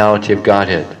personality of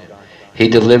Godhead. He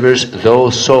delivers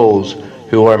those souls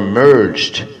who are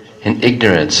merged in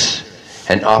ignorance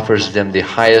and offers them the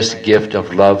highest gift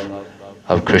of love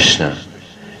of Krishna,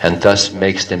 and thus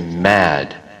makes them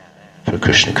mad for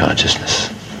Krishna consciousness.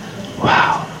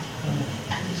 Wow.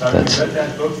 So I read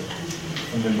that book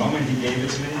from the moment he gave it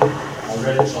to me. I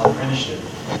read it till I finished it.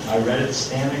 I read it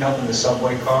standing up in the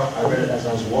subway car. I read it as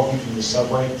I was walking from the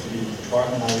subway to the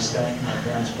apartment I was staying in, my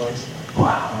parents' place.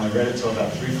 Wow. And I read it till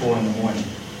about 3, 4 in the morning.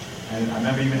 And I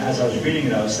remember even as I was reading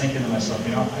it, I was thinking to myself,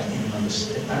 I don't even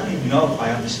understand. I don't even know if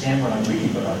I understand what I'm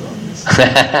reading, but I don't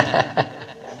understand.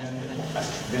 And then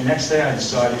the next day I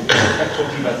decided, I kept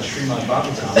talking about the Srimad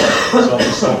Bhagavatam. So I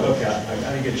decided, okay, I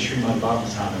got to get a Srimad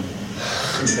Bhagavatam and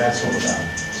see what that's all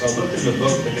about. So I looked in the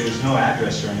book, but there was no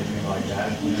address or anything like that.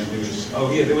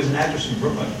 There was an address in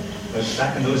Brooklyn, but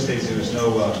back in those days there was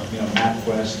no,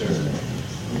 MapQuest or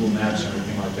Google Maps or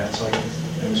anything like that. So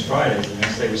it was Friday. The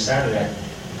next day was Saturday.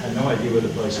 I had no idea where the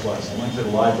place was. I went to the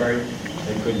library.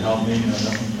 They couldn't help me.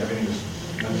 Nothing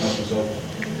else was open.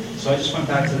 So I just went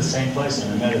back to the same place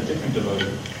and I met a different devotee.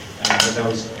 And I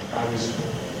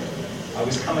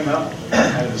was coming up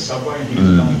out of the subway and he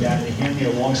was coming down and he handed me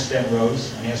a long stem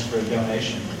rose and he asked for a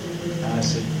donation. And I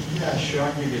said, yeah, sure,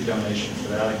 I can give you a donation for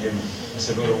that. I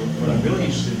said, well, what I'm really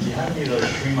interested in, do you have any of those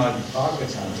Srimad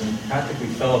Bhagavatams? And practically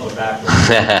fell over backwards.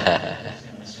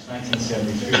 This was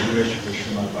 1973, we were issued for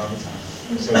Srimad Bhagavatam.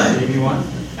 So he gave me one,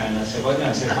 and I said, well, no.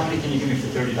 I said, how many can you give me for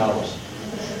 $30?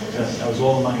 That was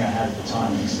all the money I had at the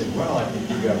time. And he said, well, I can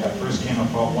give you that first came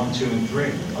up part 1, 2, and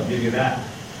 3. I'll give you that.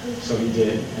 So he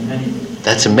did, and then he...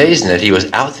 That's amazing that he was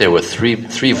out there with three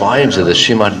volumes of the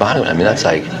Srimad Bhagavatam. I mean, that's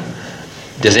like...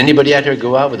 Does anybody out here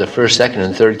go out with the first, second,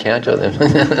 and third canto? The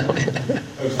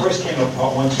first came up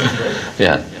part 1, 2, and 3.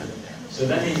 Yeah. So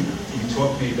then he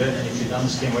taught me a bit, and he could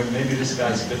understand, well, maybe this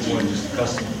guy's a bit more than just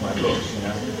accustomed to my books,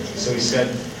 So he said,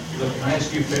 look, can I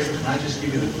ask you a favor? Can I just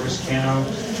give you the first canto,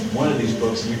 one of these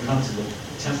books, and you come to the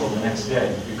temple the next day.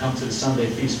 You come to the Sunday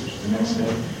feast, which is the next day,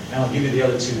 and I'll give you the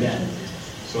other 2 then.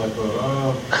 So I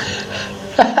thought,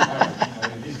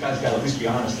 these guys got to at least be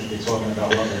honest that they're talking about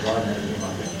love of God and everything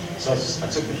like that. So I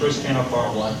took the first piano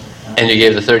part one. And you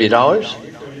gave the $30? $30.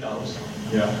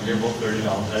 Yeah, I gave both $30.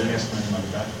 I didn't ask for any money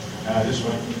back. And I just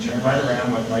turned right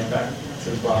around, went right back to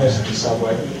the box at the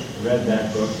subway, read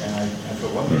that book, and I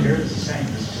thought, well, here it's the same.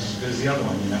 This is as good as the other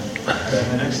one, you know. And then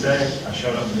the next day, I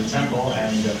showed up in the temple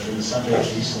and for the Sunday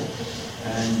feast.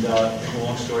 And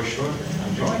long story short,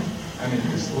 I joined. I mean,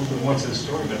 there's a little bit more to the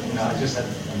story, but you know, I just had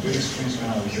a good experience when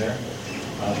I was there.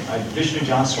 Vishnu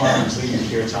John Swami was leading the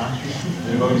kirtan.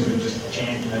 The devotees were just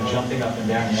chanting and jumping up and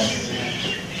down.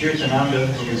 Kirtananda,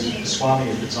 who was the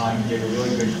Swami at the time, gave a really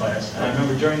good class. And I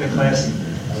remember during the class,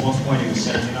 at one point he was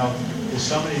saying, you know, there's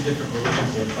so many different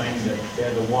religions that claim that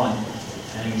they're the one.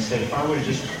 And he said, if I were to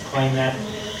just claim that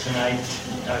tonight,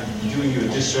 I'm doing you a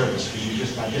disservice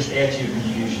because I just add to your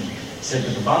confusion. He said,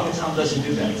 but the Bhagavatam doesn't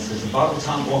do that. It says the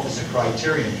Bhagavatam offers a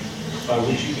criterion by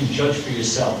which you can judge for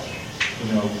yourself,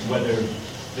 you know, whether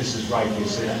this is right. He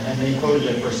said, and then he quoted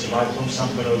that verse, and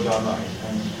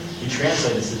he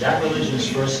translated, said that religion is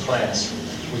first class,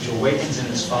 which awakens in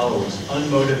its followers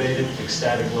unmotivated,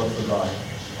 ecstatic love for God.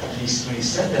 And when he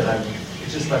said that,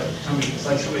 it's just like it's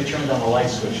like somebody turned on the light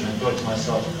switch, and I thought to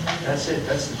myself, that's it,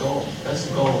 that's the goal. That's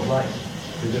the goal of life,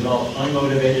 to develop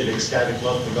unmotivated, ecstatic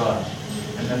love for God.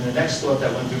 And then the next thought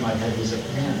that went through my head was that,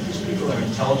 man, these people are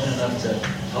intelligent enough to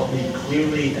help me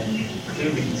clearly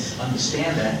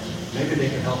understand that. Maybe they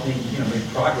can help me, you know, make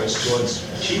progress towards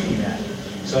achieving that.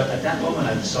 So at that moment,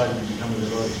 I decided to become a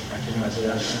devotee. I came out to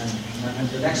that, and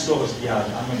the next thought was, yeah,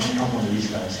 I'm going to become one of these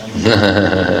guys.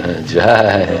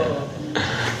 Jai.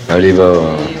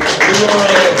 Haribo.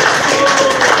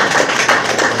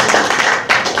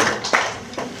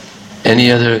 Any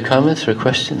other comments or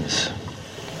questions?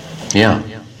 Yeah.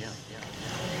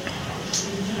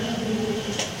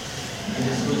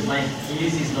 My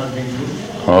English is not very good.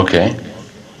 Okay.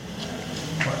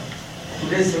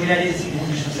 Today's seminar is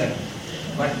English, sir.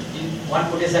 But in one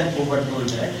quotation, Prabhu told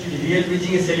that real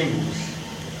preaching is selling books.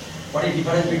 What is the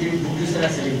difference between book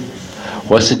distribution and selling books?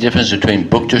 What's the difference between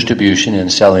book distribution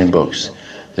and selling books?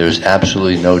 There's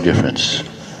absolutely no difference.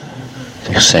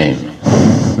 It's the same.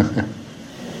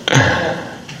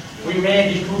 We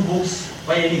may distribute books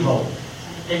by anyhow.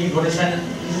 Any quotation is,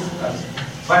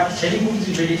 but selling books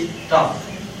is very tough.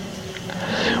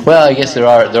 Well, I guess there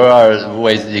are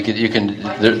ways that you can.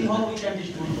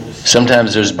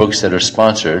 Sometimes there's books that are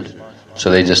sponsored, so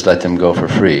they just let them go for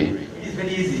free. It is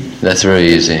very easy. That's very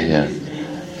easy.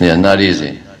 Yeah, not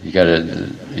easy. You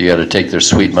gotta take their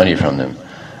sweet money from them.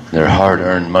 Their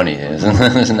hard-earned money. It's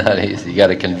not easy. You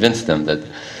gotta convince them that,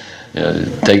 you know,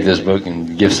 take this book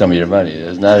and give some of your money.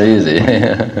 It's not easy.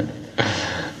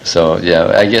 So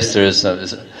yeah, I guess there is.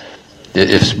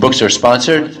 If books are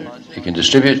sponsored, you can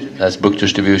distribute. That's book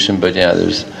distribution. But yeah,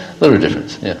 there's a little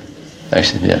difference. Yeah,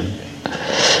 actually, yeah.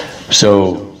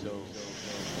 So,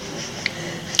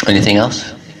 anything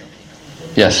else?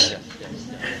 Yes.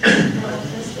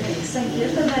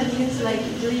 Sankirtana means like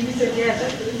doing it together.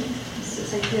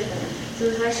 Sankirtana. So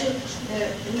actually,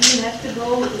 we will have to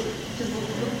go to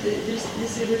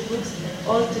distribute books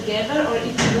all together, or if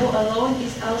you go alone,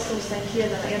 is also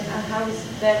Sankirtana. And how is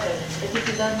it better? If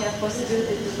you don't have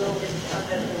possibility to go with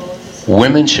other devotees.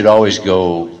 Women should always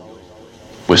go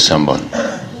with someone.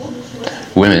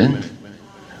 Women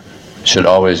should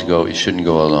always go. You shouldn't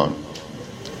go alone,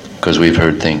 because we've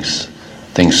heard things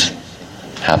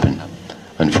happen,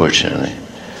 unfortunately.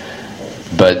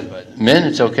 But men,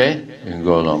 it's okay. You can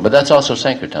go alone. But that's also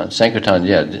Sankirtan. Sankirtan,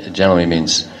 yeah, it generally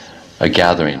means a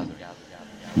gathering,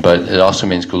 but it also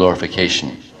means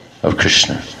glorification of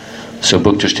Krishna. So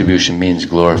book distribution means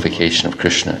glorification of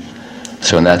Krishna.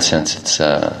 So in that sense,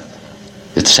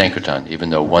 it's Sankirtan, even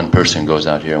though one person goes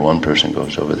out here and one person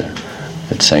goes over there.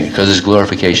 It's Sankirtan, because it's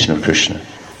glorification of Krishna.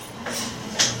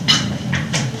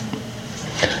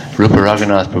 Rupa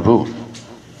Raghunath Prabhu.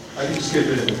 I can just give a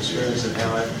bit of experience of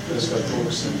how I first got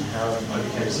books and how I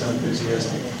became so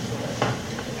enthusiastic.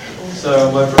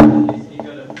 So my brother, he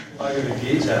got a Bhagavad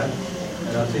Gita,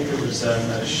 and I think it was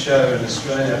a show in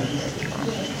Australia.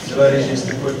 Devotees used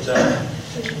to put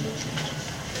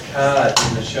cards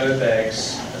in the show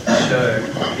bags at the show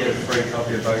to get a free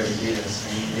copy of Bhagavad Gita. So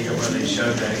he got one of these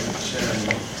show bags at the show,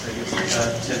 and so he gets the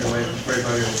card and sent away for free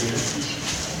Bhagavad Gita.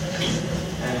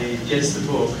 And he gets the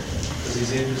book because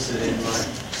he's interested in like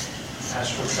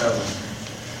astral traveling.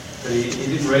 But he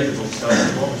didn't read the book, so I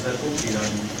said, what was that book? He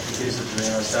gives it to me,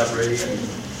 and I start reading it.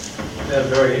 I found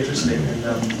it very interesting, and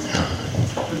I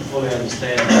couldn't fully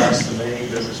understand the meaning,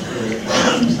 but it was really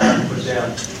hard to put it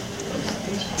down.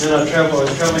 Then I was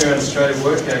travelling around Australia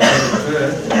working, I came to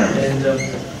Perth, and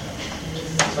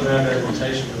so somehow got an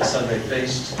invitation for the Sunday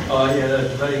feast. Oh yeah, the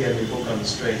devotee gave me a book on the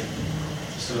street,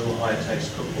 just a little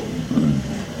high-taste cookbook.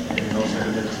 And also got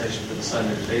an invitation for the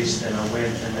Sunday feast, and I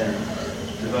went, and then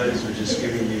devotees were just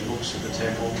giving me books at the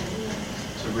temple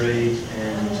to read,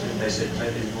 and they said,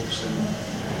 take these books and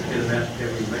get them out to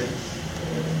people you meet.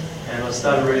 And I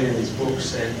started reading these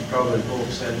books, and Prabhu's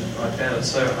books, and I found it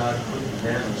so hard to put them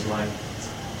down. It was like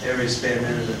every spare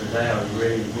minute of the day I was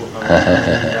reading the book, I was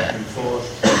reading back and forth.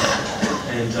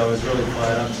 And I was really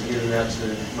fired up to get them out to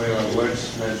where I worked,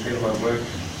 the people I worked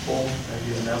for, and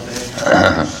get them out there.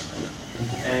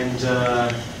 And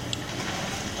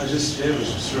it was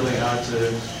just really hard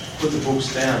to put the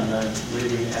books down,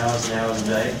 reading hours and hours a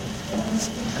day.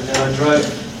 And then I drove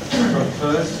from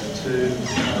Perth to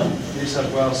New South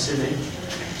Wales, Sydney.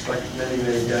 It's like many,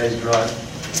 many days drive.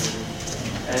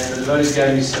 And the devotees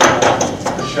gave me some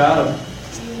prashadam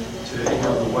to eat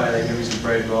on the way. They gave me some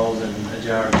bread rolls and a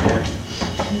jar of jam.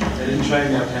 They didn't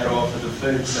train me up how to offer the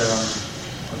food, so I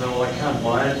thought, well, I can't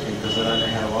buy anything because I don't know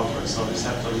how to offer it, so I'll just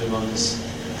have to live on this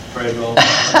bread roll for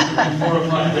 4 or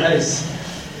 5 days.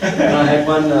 And I had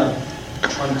one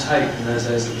tape, in those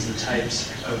days it was the tapes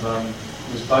of,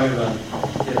 it was Bhagavan.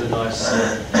 He had a nice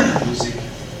music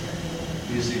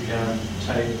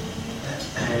tape.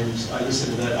 And I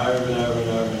listened to that over and over and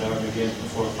over and over again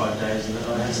for 4 or 5 days. And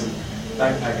I had some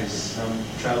backpackers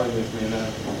travelling with me, and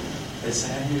they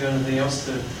say, have you got anything else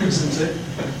to listen to?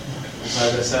 So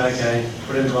they say, okay,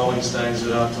 put in the Rolling Stones,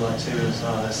 but after like 2 minutes,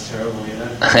 oh, that's terrible, you know.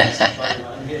 I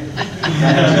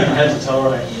had to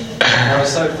tolerate. And I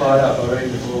was so fired up. I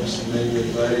read the books and meeting the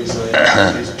devotees. I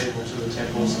introduced these people to the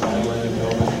temples in Adelaide and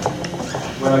Melbourne.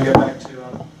 When I go back to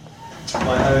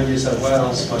my home in New South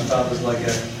Wales, my father's like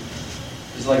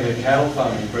a cattle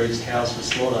farm. He breeds cows for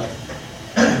slaughter.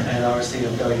 And I was thinking,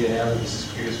 I've got to get out of this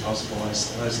as quick as possible. I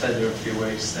stayed there a few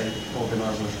weeks. They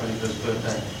organised my 21st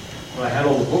birthday. When I had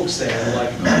all the books there,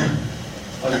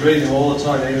 I was reading them all the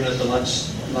time, even at the lunch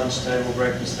table,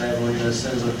 breakfast table. You know, as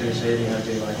soon as I finished eating, I'd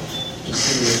be like just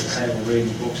sitting at the table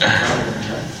reading books in front of them.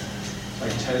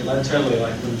 You know, totally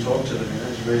wouldn't talk to them. You know,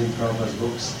 just reading Prabhu's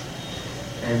books,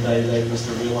 and they must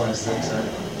have realised that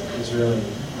he's really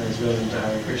into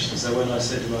Hare Krishna. So when I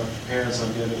said to my parents,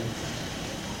 I'm going to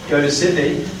go to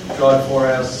Sydney, drive 4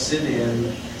 hours to Sydney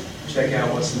and check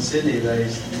out what's in Sydney, they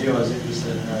knew I was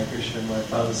interested in Hare Krishna. My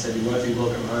father said he won't be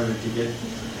welcome home if you get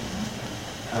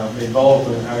involved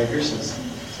in Hare Krishnas.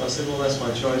 So I said, well, that's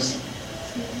my choice.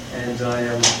 And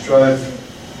I drove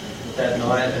that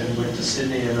night and went to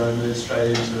Sydney, and I moved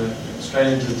straight into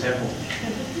the temple.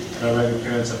 And I rang my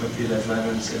parents up a few days later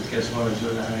and said, guess what, I'm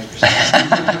doing a Hare Krishna.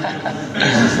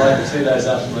 It was like 2 days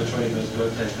after my 21st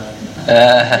birthday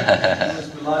party.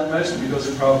 Mostly because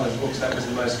of Prabhu's books, that was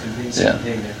the most convincing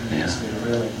thing that convinced me to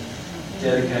really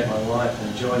dedicate my life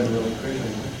and join the Lord Krishna.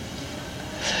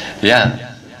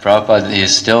 Yeah, Prabhupada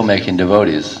is still making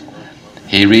devotees.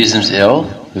 He reasons ill,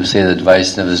 who say that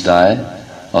Vaishnavas die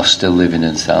while still living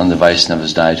in town. The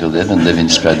Vaishnavas die to live, and living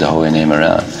spread the holy name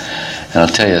around. And I'll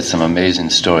tell you some amazing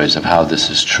stories of how this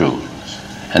is true.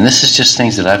 And this is just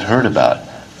things that I've heard about,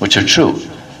 which are true.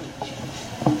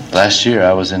 Last year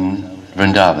I was in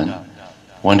Vrindavan.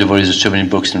 One devotee is distributing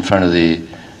books in front of the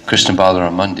Krishna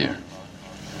Balaram Mandir.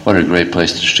 What a great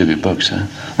place to distribute books, huh?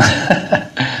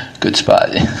 Good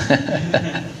spot.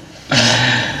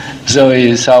 So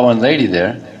he saw one lady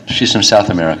there. She's from South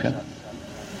America.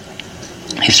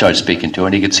 He started speaking to her,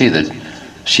 and he could see that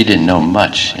she didn't know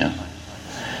much, you know.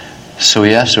 So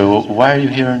he asked her, well, why are you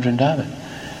here in Vrindavan?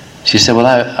 She said, well,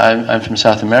 I'm from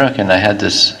South America, and I had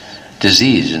this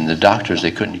disease, and the doctors, they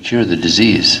couldn't cure the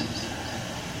disease.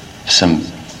 Some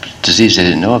disease they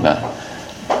didn't know about.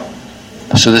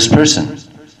 So this person,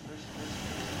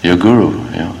 your guru,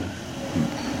 you know,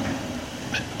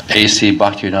 A.C.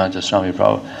 Bhaktivedanta Swami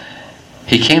Prabhu,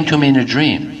 he came to me in a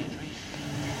dream,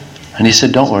 and he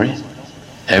said, don't worry,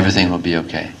 everything will be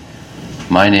okay.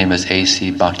 My name is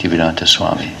A.C. Bhaktivedanta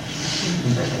Swami.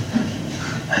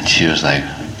 And she was like,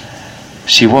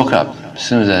 she woke up as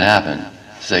soon as that happened.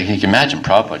 She's like, you can imagine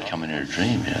Prabhupada coming in her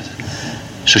dream. You know?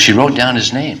 So she wrote down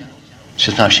his name.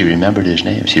 Just now she remembered his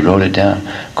name. She wrote it down.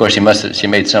 Of course, she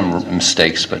made some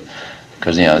mistakes, but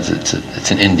because you know it's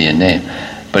an Indian name.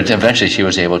 But eventually, she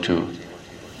was able to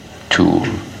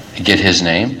get his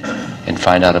name and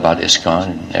find out about ISKCON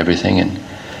and everything.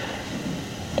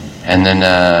 And then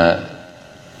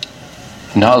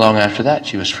not long after that,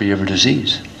 she was free of her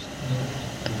disease.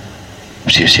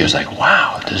 She was like,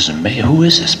 "Wow, this is amazing. Who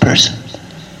is this person?"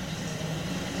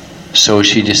 So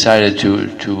she decided to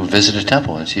visit a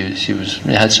temple, and she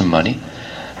had some money,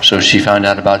 so she found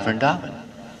out about Vrindavan.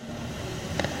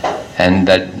 and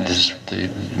that this is the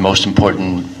most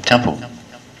important temple.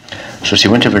 So she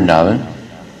went to Vrindavan,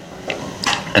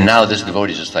 and now this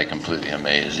devotee is just like completely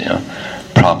amazed,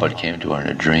 Prabhupada came to her in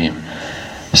a dream.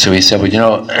 So he said,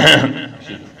 well,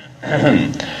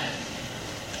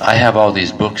 I have all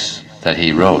these books that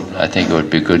he wrote. I think it would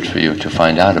be good for you to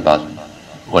find out about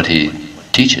what he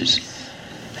teaches.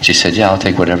 And she said, yeah, I'll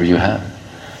take whatever you have.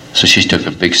 So she took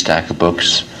a big stack of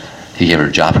books. He gave her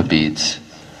japa beads.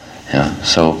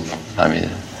 So,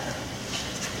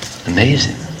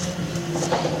 amazing.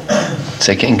 It's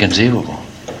like inconceivable.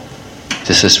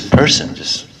 Just this person,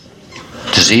 this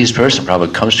diseased person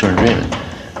probably comes to her in a dream.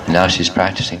 And now she's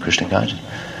practicing Krishna consciousness.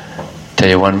 Tell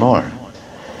you one more.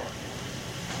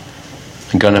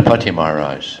 Ganapati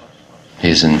Maharaj.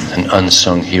 He's an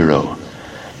unsung hero.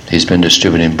 He's been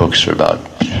distributing books for about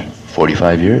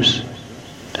 45 years,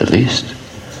 at least.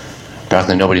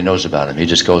 Practically nobody knows about him. He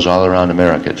just goes all around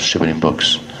America distributing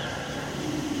books.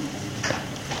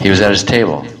 He was at his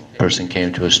table. A person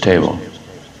came to his table.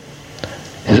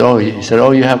 He said,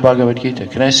 oh, you have Bhagavad Gita.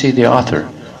 Can I see the author?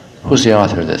 Who's the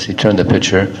author of this? He turned the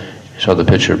picture. He saw the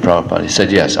picture of Prabhupada. He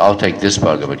said, yes, I'll take this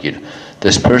Bhagavad Gita.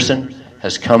 This person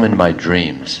has come in my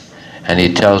dreams, and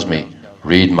he tells me,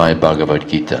 read my Bhagavad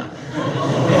Gita.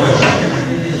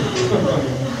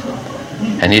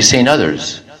 And he's seen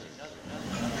others.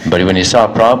 But when he saw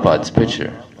Prabhupada's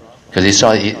picture, because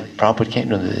Prabhupada came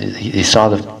to him, he saw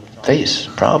the face,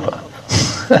 Prabhupada.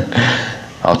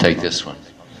 I'll take this one.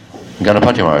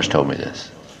 Ganapati Maharaj told me this.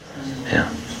 Yeah.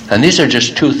 And these are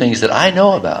just two things that I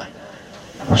know about.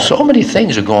 So many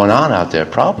things are going on out there.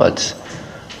 Prabhupada's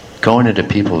going into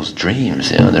people's dreams,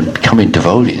 they're becoming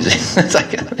devotees. It's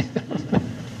like it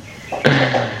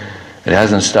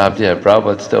hasn't stopped yet.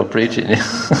 Prabhupada's still preaching.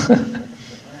 So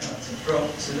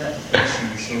that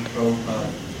person saw Prabhupada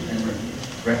and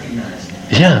recognized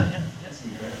him. Yeah.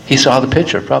 He saw the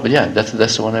picture, probably. Yeah, that's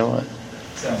the one I want.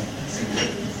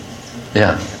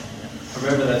 Yeah. I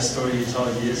remember that story you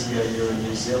told years ago. You were in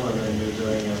New Zealand and you were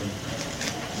doing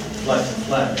flat to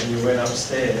flat, and you went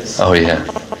upstairs. Oh yeah.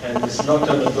 And just knocked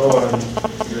on the door, and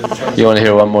you want to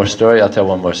hear one more story? I'll tell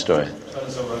one more story.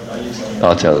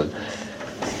 I'll tell it.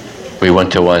 We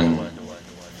went to one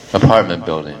apartment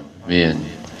building, me and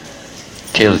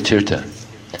Kayla Tirtha,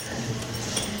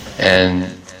 and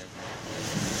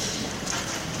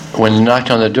when he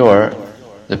knocked on the door,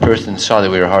 the person saw that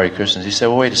we were Hare Krishnas. He said,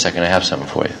 well, wait a second, I have something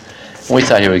for you. And we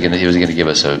thought he was going to give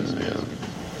us a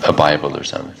Bible or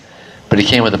something. But he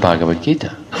came with the Bhagavad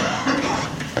Gita.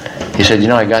 He said,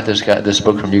 I got this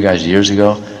book from you guys years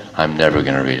ago. I'm never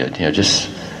going to read it. Just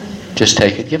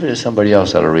take it. Give it to somebody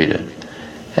else that'll read it.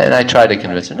 And I tried to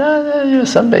convince him, no,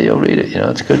 someday you'll read it.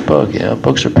 It's a good book.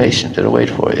 Books are patient. It'll wait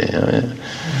for you.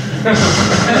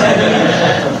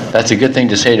 That's a good thing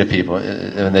to say to people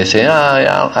when they say, I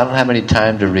don't have any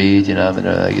time to read. And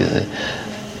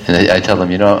I tell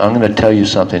them, I'm going to tell you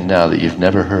something now that you've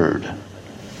never heard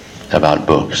about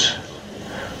books.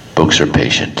 Books are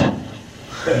patient.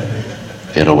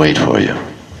 It'll wait for you.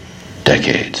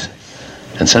 Decades.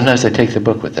 And sometimes I take the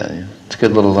book with that. It's a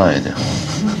good little line.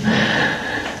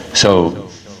 So,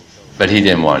 but he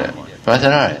didn't want it. But I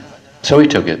said, all right. So he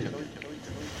took it.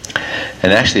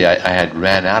 And actually, I had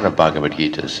ran out of Bhagavad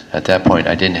Gitas. At that point,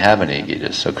 I didn't have any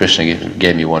Gitas. So Krishna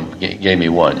gave me one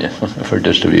for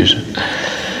distribution.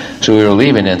 So we were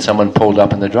leaving, and someone pulled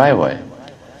up in the driveway.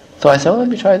 So I said, let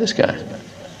me try this guy.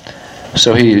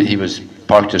 So he was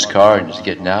parked his car and was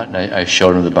getting out, and I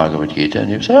showed him the Bhagavad Gita, and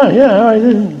he was all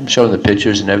right. Showed him the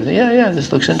pictures and everything. Yeah,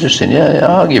 this looks interesting. Yeah,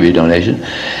 I'll give you a donation.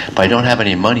 But I don't have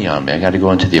any money on me. I got to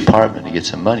go into the apartment to get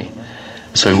some money.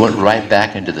 So he went right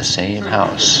back into the same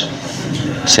house,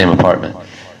 same apartment,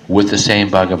 with the same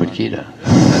Bhagavad Gita.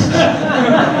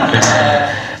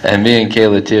 And me and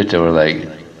Kayla Tirtha were like,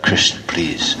 Krishna,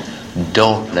 please,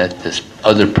 don't let this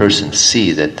other person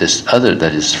see that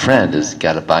that his friend has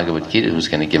got a Bhagavad Gita who's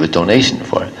going to give a donation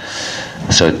for it.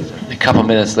 So a couple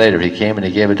minutes later, he came and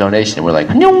he gave a donation, and we're like,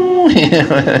 no.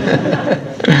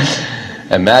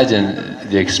 Imagine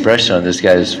the expression on this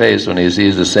guy's face when he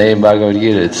sees the same Bhagavad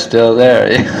Gita. It's still there.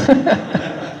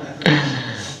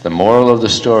 The moral of the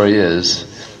story is,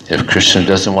 if Krishna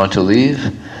doesn't want to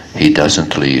leave, he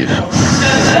doesn't leave.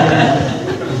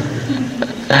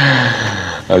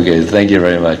 Okay, thank you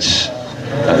very much.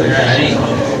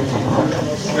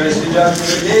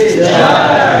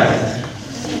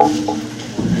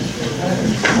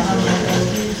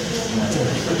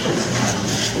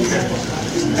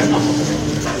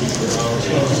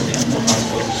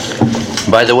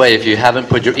 By the way, if you haven't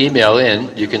put your email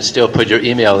in, you can still put your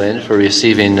email in for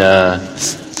receiving the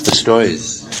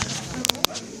stories.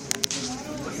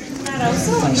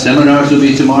 Seminars will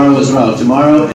be tomorrow as well. Tomorrow